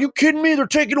like, oh, are you kidding me? They're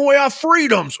taking away our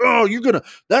freedoms. Oh,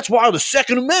 that's why the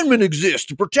Second Amendment exists,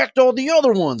 to protect all the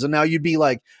other ones. And now you'd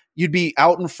be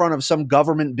out in front of some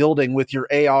government building with your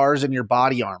ARs and your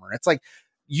body armor. It's like,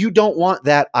 you don't want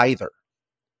that either.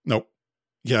 Nope.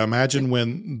 Yeah. Imagine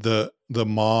when the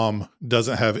mom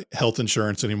doesn't have health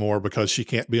insurance anymore because she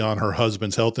can't be on her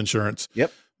husband's health insurance.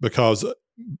 Yep. Because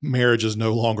marriage is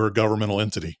no longer a governmental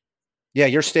entity. Yeah.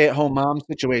 Your stay-at-home mom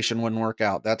situation wouldn't work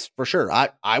out. That's for sure.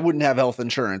 I wouldn't have health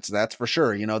insurance. That's for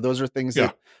sure. Those are things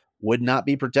that would not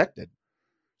be protected.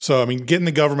 So, I mean, getting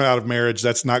the government out of marriage,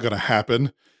 that's not going to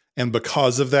happen. And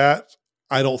because of that,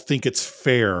 I don't think it's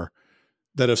fair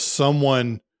that if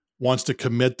someone wants to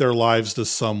commit their lives to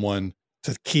someone,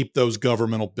 to keep those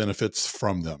governmental benefits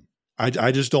from them.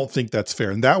 I just don't think that's fair.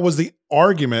 And that was the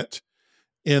argument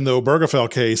in the Obergefell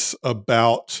case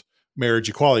about marriage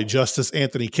equality. Justice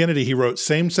Anthony Kennedy, he wrote,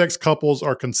 same-sex couples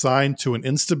are consigned to an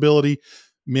instability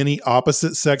many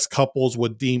opposite-sex couples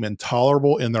would deem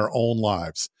intolerable in their own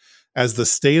lives. As the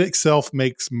state itself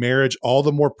makes marriage all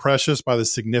the more precious by the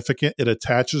significance it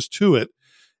attaches to it,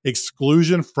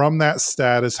 exclusion from that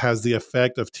status has the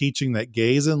effect of teaching that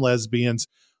gays and lesbians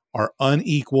are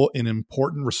unequal in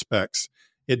important respects.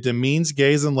 It demeans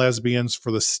gays and lesbians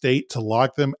for the state to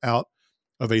lock them out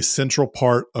of a central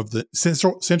part of the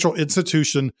central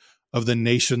institution of the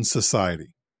nation's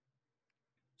society.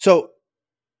 So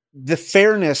the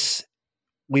fairness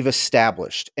we've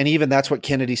established, and even that's what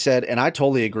Kennedy said, and I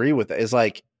totally agree with it, is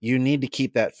like, you need to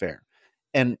keep that fair.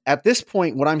 And at this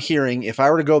point, what I'm hearing, if I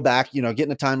were to go back, get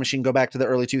in a time machine, go back to the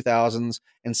early 2000s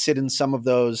and sit in some of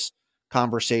those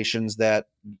conversations that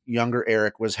younger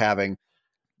Eric was having,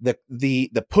 the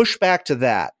pushback to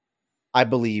that, I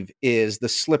believe, is the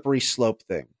slippery slope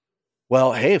thing.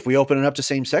 Well, hey, if we open it up to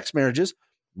same-sex marriages,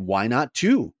 why not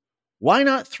 2? Why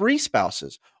not 3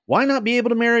 spouses? Why not be able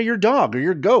to marry your dog or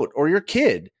your goat or your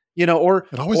kid? Or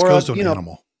it always goes to an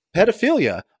animal.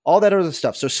 Pedophilia, all that other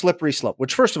stuff. So slippery slope,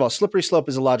 which, first of all, slippery slope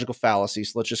is a logical fallacy.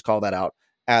 So let's just call that out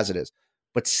as it is.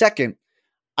 But second,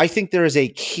 I think there is a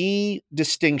key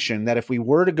distinction that if we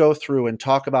were to go through and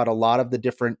talk about a lot of the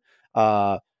different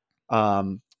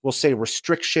we'll say,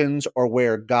 restrictions, or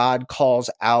where God calls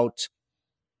out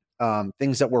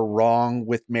things that were wrong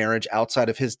with marriage outside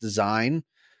of his design.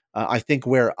 I think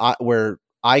where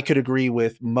I could agree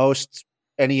with most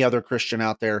any other Christian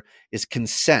out there is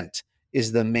consent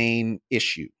is the main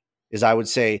issue. Is I would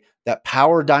say that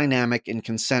power dynamic and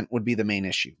consent would be the main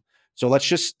issue. So let's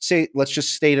just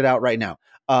state it out right now.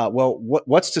 Well,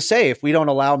 what's to say if we don't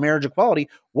allow marriage equality?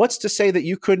 What's to say that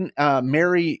you couldn't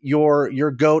marry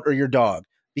your goat or your dog?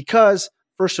 Because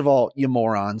first of all, you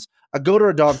morons, a goat or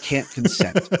a dog can't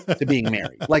consent to being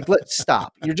married. Like, let's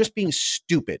stop. You're just being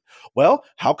stupid. Well,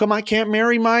 how come I can't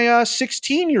marry my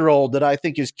 16-year-old that I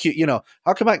think is cute? You know,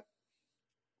 how come I?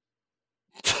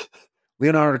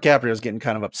 Leonardo DiCaprio is getting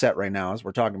kind of upset right now as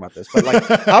we're talking about this. But like,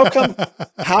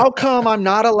 how come I'm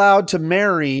not allowed to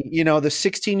marry, you know, the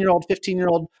 16-year-old,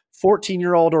 15-year-old,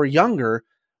 14-year-old or younger?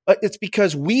 But it's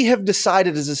because we have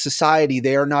decided as a society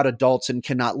they are not adults and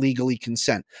cannot legally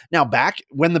consent. Now, back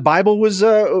when the Bible was,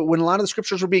 when a lot of the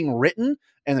scriptures were being written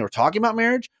and they were talking about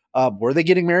marriage, were they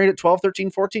getting married at 12, 13,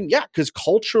 14? Yeah, because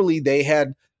culturally they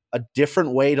had a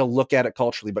different way to look at it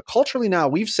culturally. But culturally now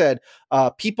we've said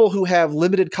people who have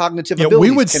limited cognitive abilities.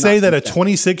 We would say that a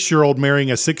 26-year-old marrying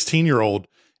a 16-year-old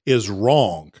is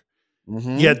wrong.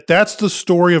 Mm-hmm. Yet that's the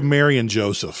story of Mary and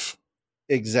Joseph.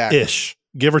 Exactly. Ish.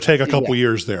 Give or take a couple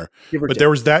years there. But there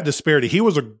was that disparity. He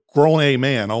was a grown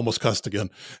man, almost cussed again.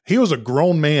 He was a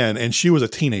grown man and she was a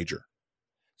teenager.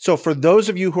 So for those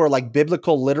of you who are like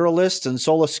biblical literalists and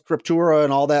sola scriptura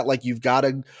and all that, like you've got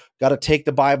to take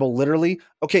the Bible literally.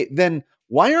 Okay, then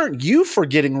why aren't you for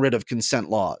getting rid of consent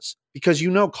laws? Because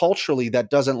you know culturally that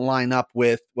doesn't line up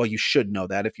with, well, you should know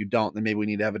that. If you don't, then maybe we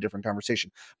need to have a different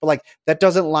conversation. But like that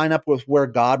doesn't line up with where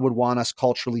God would want us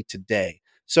culturally today.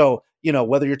 So, you know,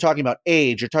 whether you're talking about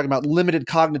age, you're talking about limited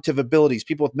cognitive abilities,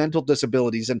 people with mental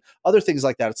disabilities and other things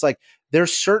like that. It's like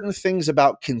there's certain things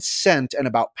about consent and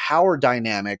about power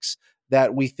dynamics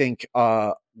that we think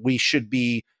we should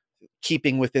be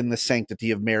keeping within the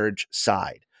sanctity of marriage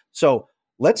side. So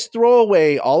let's throw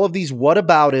away all of these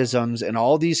whataboutisms and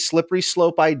all these slippery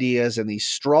slope ideas and these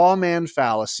straw man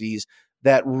fallacies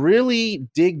that really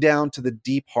dig down to the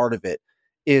deep heart of it.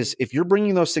 Is if you're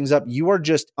bringing those things up, you are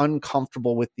just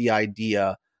uncomfortable with the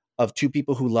idea of two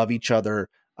people who love each other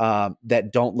that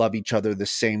don't love each other the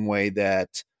same way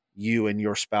that you and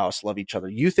your spouse love each other.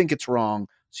 You think it's wrong,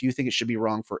 so you think it should be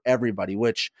wrong for everybody,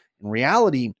 which in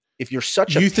reality, if you're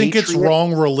such a You think it's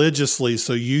wrong religiously,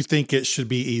 so you think it should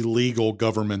be illegal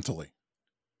governmentally.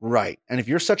 Right. And if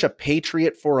you're such a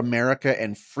patriot for America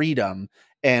and freedom,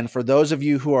 and for those of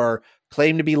you who are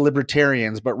claim to be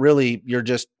libertarians, but really you're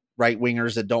just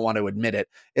right-wingers that don't want to admit it.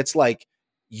 It's like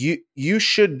you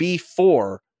should be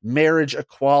for marriage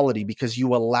equality because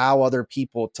you allow other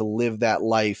people to live that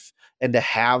life and to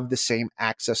have the same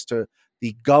access to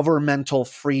the governmental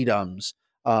freedoms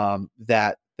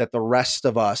that the rest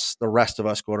of us,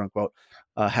 quote unquote,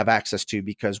 have access to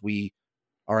because we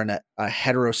are in a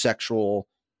heterosexual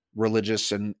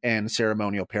religious and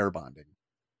ceremonial pair bonding.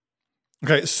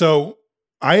 Okay, so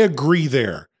I agree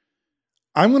there.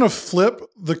 I'm going to flip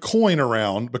the coin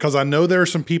around because I know there are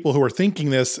some people who are thinking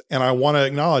this and I want to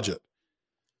acknowledge it.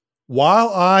 While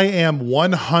I am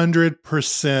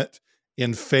 100%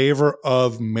 in favor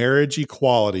of marriage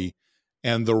equality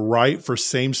and the right for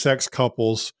same-sex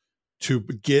couples to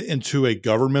get into a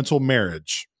governmental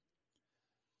marriage,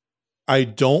 I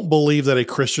don't believe that a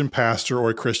Christian pastor or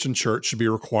a Christian church should be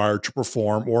required to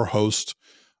perform or host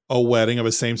a wedding of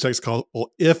a same-sex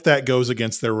couple if that goes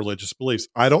against their religious beliefs.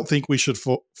 I don't think we should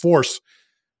force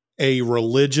a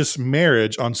religious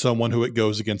marriage on someone who it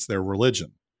goes against their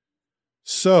religion.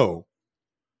 So,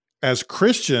 as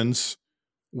Christians,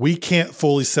 we can't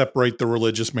fully separate the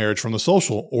religious marriage from the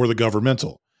social or the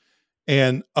governmental.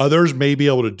 And others may be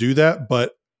able to do that,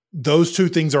 but those two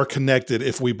things are connected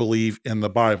if we believe in the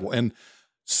Bible. And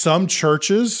some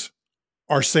churches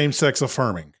are same-sex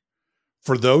affirming.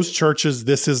 For those churches,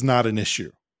 this is not an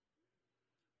issue.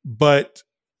 But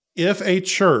if a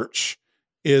church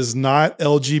is not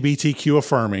LGBTQ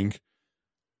affirming,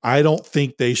 I don't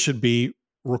think they should be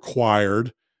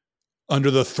required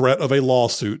under the threat of a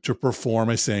lawsuit to perform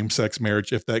a same-sex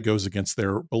marriage if that goes against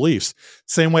their beliefs.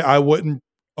 Same way I wouldn't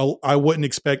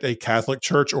expect a Catholic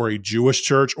church or a Jewish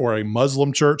church or a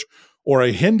Muslim church or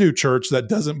a Hindu church that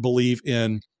doesn't believe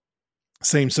in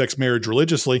same-sex marriage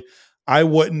religiously. I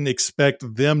wouldn't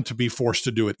expect them to be forced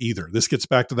to do it either. This gets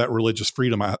back to that religious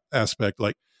freedom aspect.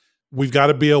 Like, we've got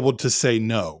to be able to say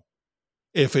no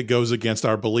if it goes against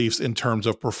our beliefs in terms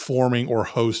of performing or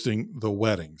hosting the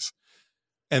weddings.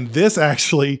 And this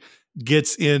actually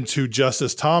gets into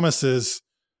Justice Thomas's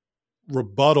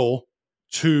rebuttal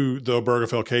to the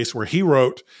Obergefell case, where he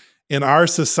wrote, "In our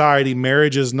society,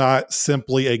 marriage is not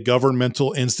simply a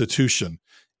governmental institution.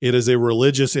 It is a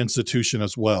religious institution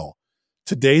as well.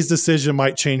 Today's decision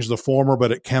might change the former,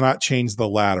 but it cannot change the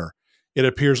latter. It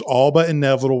appears all but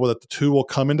inevitable that the two will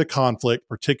come into conflict,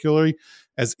 particularly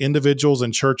as individuals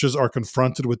and churches are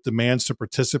confronted with demands to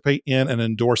participate in and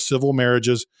endorse civil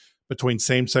marriages between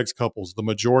same-sex couples. The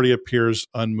majority appears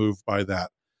unmoved by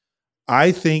that."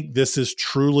 I think this is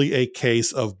truly a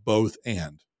case of both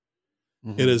and.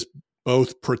 Mhm. It is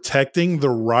both protecting the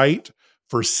right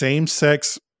for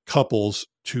same-sex couples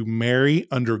to marry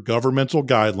under governmental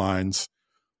guidelines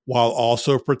while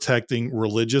also protecting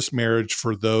religious marriage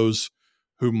for those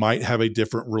who might have a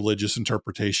different religious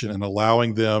interpretation and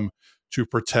allowing them to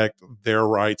protect their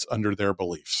rights under their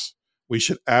beliefs. We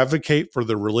should advocate for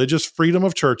the religious freedom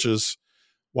of churches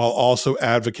while also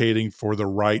advocating for the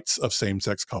rights of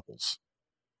same-sex couples.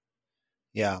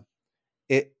 Yeah.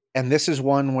 And this is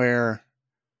one where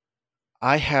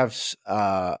I have,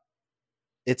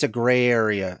 it's a gray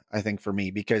area, I think, for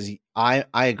me, because I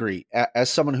agree. As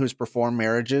someone who's performed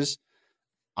marriages,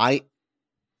 I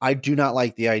do not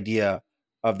like the idea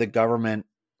of the government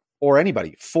or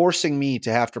anybody forcing me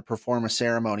to have to perform a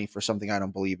ceremony for something I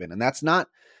don't believe in. And that's not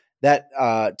that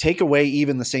take away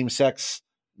even the same sex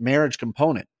marriage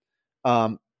component.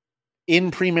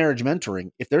 In pre-marriage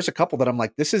mentoring, if there's a couple that I'm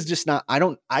like, this is just not,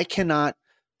 I cannot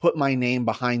put my name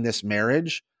behind this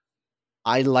marriage.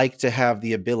 I like to have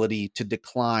the ability to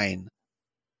decline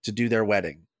to do their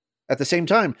wedding. At the same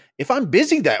time, if I'm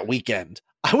busy that weekend,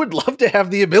 I would love to have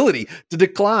the ability to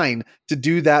decline to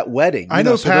do that wedding. I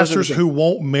know so those are the pastors things. who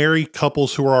won't marry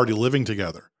couples who are already living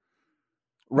together.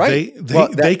 Right.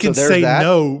 They can so there's say that.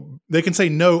 no. They can say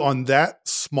no on that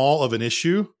small of an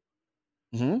issue,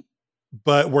 Mhm.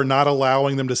 but we're not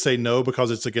allowing them to say no because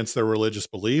it's against their religious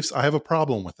beliefs. I have a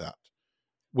problem with that.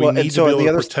 We Well, and need so to the be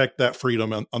able other- to protect that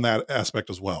freedom on that aspect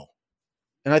as well.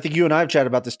 And I think you and I have chatted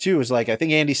about this too, is like, I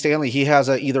think Andy Stanley, he has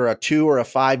either a 2 or a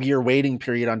 5 year waiting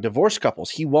period on divorced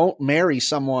couples. He won't marry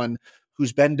someone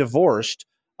who's been divorced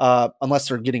unless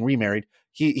they're getting remarried.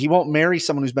 He won't marry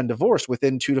someone who's been divorced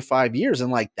within 2 to 5 years. And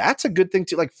like, that's a good thing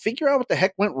to like figure out what the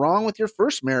heck went wrong with your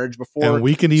first marriage before. And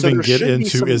we can so even there get should be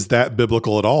into, some- is that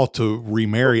biblical at all to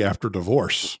remarry after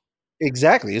divorce?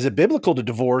 Exactly. Is it biblical to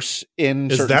divorce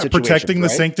in Is certain that situations, protecting the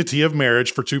right? sanctity of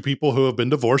marriage for two people who have been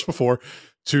divorced before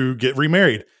to get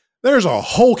remarried? There's a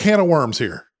whole can of worms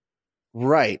here.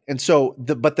 Right. And so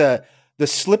the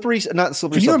slippery, not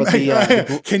slippery, Can you, stuff,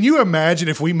 but can you imagine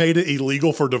if we made it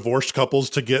illegal for divorced couples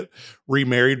to get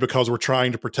remarried because we're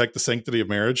trying to protect the sanctity of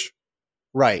marriage?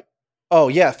 right. Oh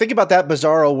yeah. Think about that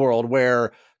bizarro world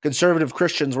where conservative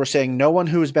Christians were saying no one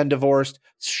who has been divorced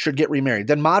should get remarried.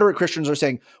 Then moderate Christians are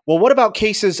saying, well, what about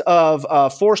cases of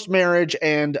forced marriage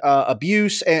and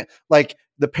abuse? And like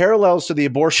the parallels to the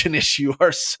abortion issue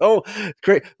are so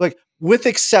great. Like with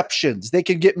exceptions, they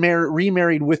can get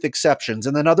remarried with exceptions.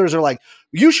 And then others are like,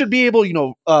 you should be able,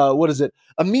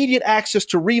 immediate access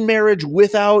to remarriage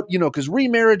without, because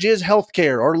remarriage is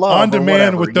healthcare or love. On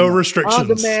demand or whatever, with no restrictions. On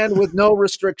demand with no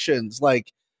restrictions.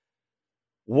 Like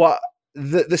what?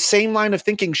 The same line of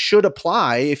thinking should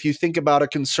apply if you think about a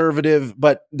conservative,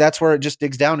 but that's where it just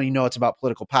digs down and it's about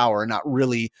political power and not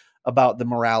really about the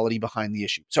morality behind the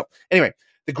issue. So anyway,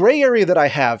 the gray area that I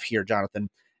have here, Jonathan,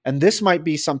 and this might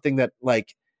be something that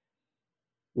like,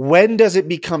 when does it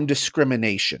become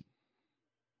discrimination?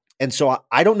 And so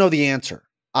I don't know the answer.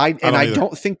 I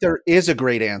don't think there is a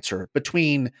great answer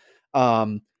between,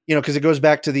 because it goes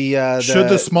back to should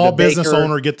the small business baker,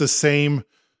 owner get the same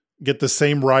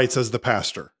rights as the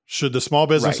pastor? Should the small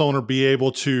business Right. owner be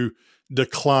able to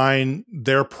decline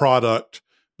their product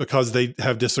because they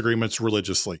have disagreements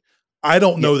religiously? I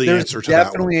don't know the there's answer to that one.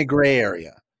 definitely a gray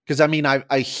area. Because I mean,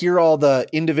 I hear all the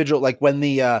individual, like when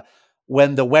the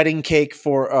wedding cake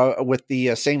for with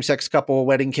the same sex couple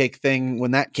wedding cake thing,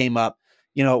 when that came up,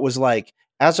 it was like,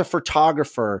 as a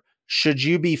photographer, should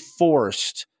you be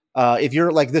forced? If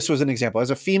you're like, this was an example, as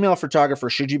a female photographer,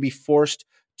 should you be forced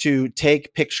to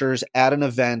take pictures at an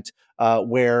event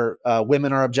where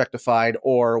women are objectified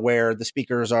or where the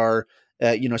speakers are,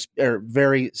 are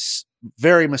very,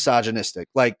 very misogynistic?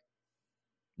 Like,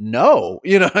 no,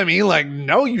 you know what I mean? Like,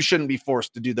 no, you shouldn't be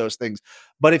forced to do those things.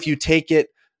 But if you take it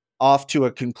off to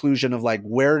a conclusion of like,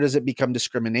 where does it become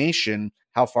discrimination?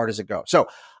 How far does it go? So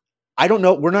I don't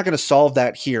know. We're not going to solve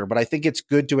that here, but I think it's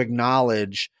good to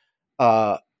acknowledge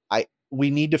we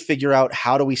need to figure out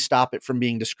how do we stop it from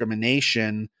being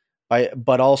discrimination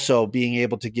but also being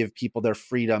able to give people their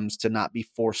freedoms to not be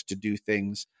forced to do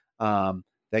things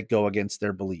that go against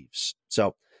their beliefs.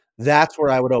 So that's where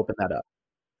I would open that up.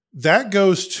 that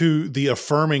goes to the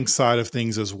affirming side of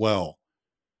things as well.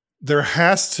 There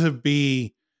has to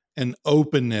be an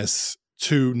openness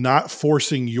to not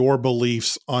forcing your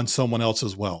beliefs on someone else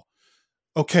as well.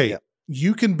 Okay,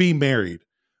 you can be married,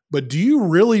 but do you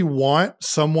really want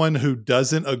someone who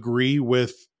doesn't agree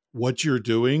with what you're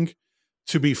doing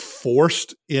to be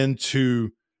forced into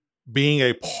being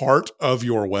a part of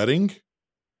your wedding?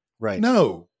 Right.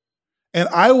 No. And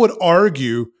I would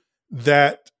argue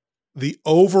that the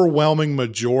overwhelming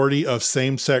majority of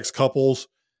same-sex couples,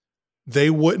 they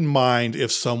wouldn't mind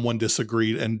if someone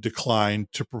disagreed and declined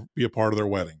to be a part of their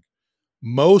wedding.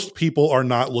 Most people are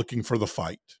not looking for the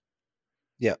fight.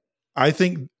 Yeah. I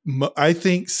think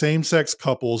same-sex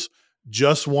couples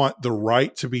just want the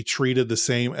right to be treated the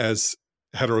same as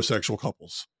heterosexual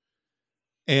couples.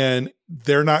 And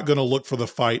they're not going to look for the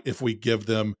fight if we give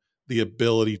them the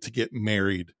ability to get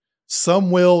married. Some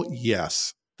will,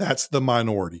 yes. That's the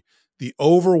minority. The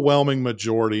overwhelming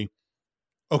majority,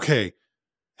 okay,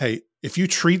 hey, if you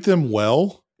treat them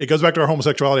well, it goes back to our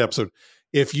homosexuality episode.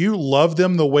 If you love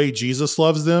them the way Jesus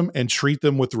loves them and treat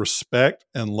them with respect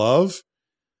and love,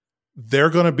 they're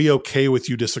going to be okay with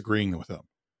you disagreeing with them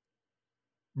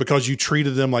because you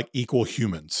treated them like equal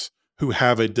humans who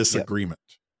have a disagreement.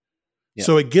 Yep.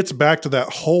 So it gets back to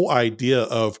that whole idea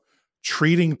of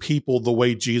treating people the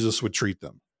way Jesus would treat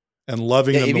them and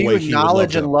loving them the way he would love them. If you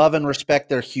acknowledge and love and respect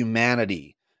their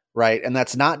humanity, right? And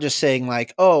that's not just saying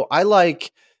like, oh, I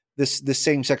like this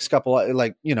same-sex couple.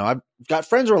 Like, you know, I've got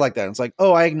friends who are like that. It's like,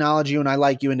 oh, I acknowledge you and I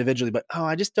like you individually, but oh,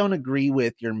 I just don't agree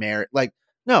with your marriage. Like,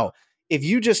 no, if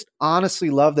you just honestly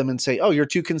love them and say, oh, you're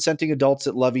two consenting adults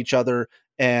that love each other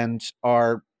and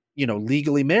are, you know,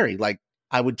 legally married, like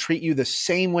I would treat you the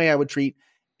same way I would treat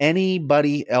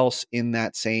anybody else in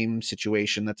that same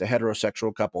situation that's a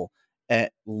heterosexual couple, and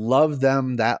love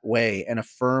them that way and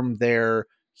affirm their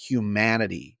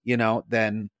humanity, you know,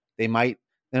 then they might.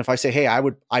 And if I say, hey,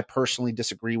 I personally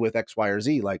disagree with X, Y, or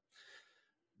Z, like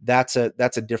that's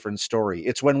a different story.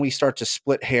 It's when we start to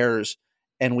split hairs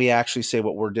and we actually say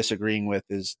what we're disagreeing with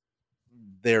is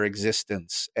their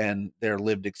existence and their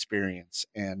lived experience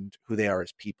and who they are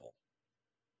as people.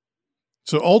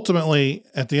 So ultimately,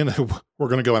 at the end, we're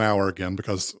going to go an hour again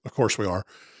because, of course, we are.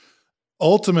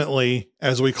 Ultimately,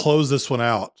 as we close this one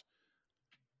out,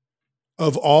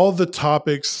 of all the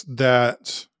topics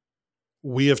that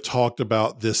we have talked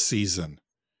about this season,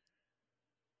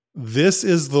 this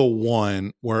is the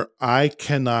one where I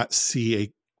cannot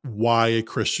see why a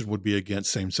Christian would be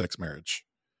against same-sex marriage.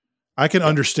 I can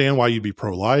understand why you'd be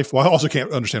pro-life. Well, I also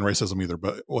can't understand racism either,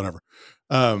 but whatever.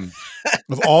 Of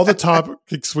all the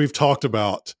topics we've talked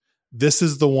about, this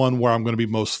is the one where I'm going to be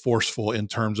most forceful in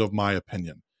terms of my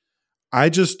opinion. I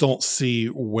just don't see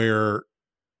where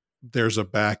there's a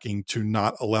backing to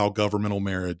not allow governmental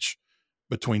marriage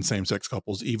between same-sex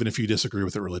couples, even if you disagree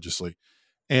with it religiously.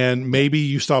 And maybe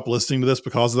you stop listening to this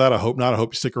because of that. I hope not. I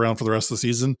hope you stick around for the rest of the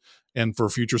season and for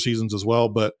future seasons as well.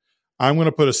 But I'm going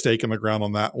to put a stake in the ground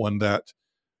on that one, that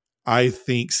I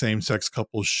think same-sex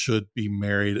couples should be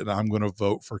married, and I'm going to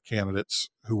vote for candidates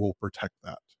who will protect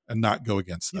that and not go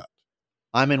against that.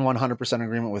 I'm in 100%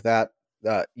 agreement with that.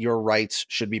 Your rights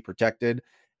should be protected.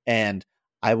 And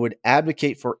I would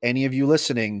advocate for any of you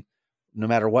listening, no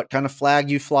matter what kind of flag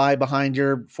you fly behind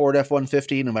your Ford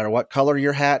F-150, no matter what color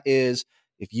your hat is,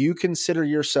 if you consider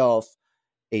yourself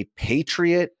a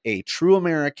patriot, a true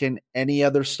American, any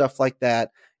other stuff like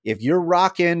that, if you're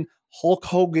rocking Hulk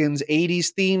Hogan's 80s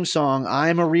theme song,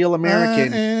 I'm a Real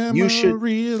American, you should.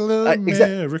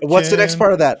 American. What's the next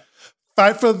part of that?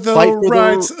 Fight for the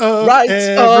rights of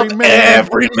every man.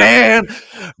 Every man.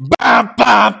 Bam,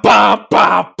 bam, bam,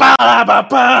 bam, bam, bam,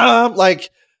 bam. Like,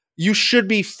 you should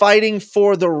be fighting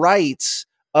for the rights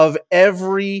of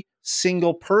every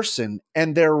single person,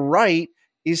 and their right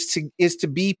is to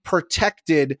be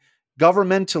protected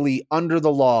governmentally under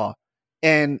the law.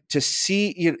 And to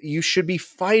see, you should be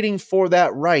fighting for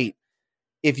that right.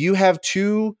 If you have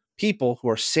two people who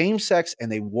are same sex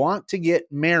and they want to get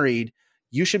married,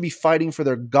 you should be fighting for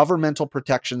their governmental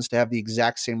protections to have the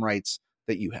exact same rights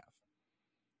that you have.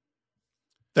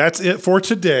 That's it for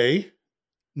today.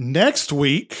 Next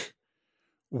week,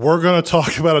 we're going to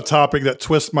talk about a topic that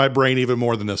twists my brain even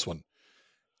more than this one.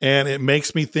 And it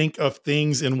makes me think of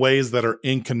things in ways that are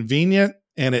inconvenient,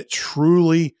 and it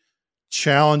truly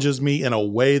challenges me in a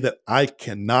way that I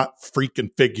cannot freaking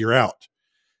figure out.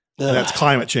 And that's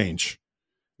climate change.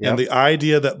 Yep. And the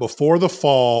idea that before the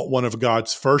fall, one of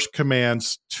God's first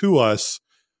commands to us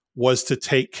was to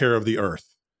take care of the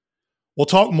earth. We'll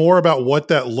talk more about what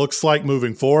that looks like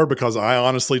moving forward because I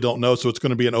honestly don't know. So it's going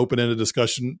to be an open-ended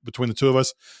discussion between the two of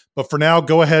us. But for now,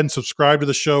 go ahead and subscribe to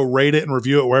the show, rate it, and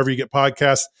review it wherever you get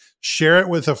podcasts. Share it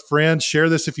with a friend. Share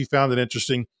this if you found it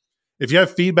interesting. If you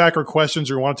have feedback or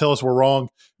questions or you want to tell us we're wrong,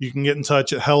 you can get in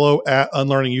touch at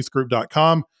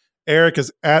hello@unlearningyouthgroup.com. Eric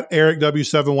is at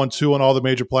EricW712 on all the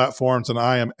major platforms, and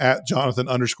I am at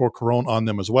Jonathan_Caron on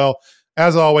them as well.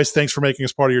 As always, thanks for making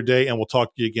us part of your day, and we'll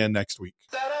talk to you again next week.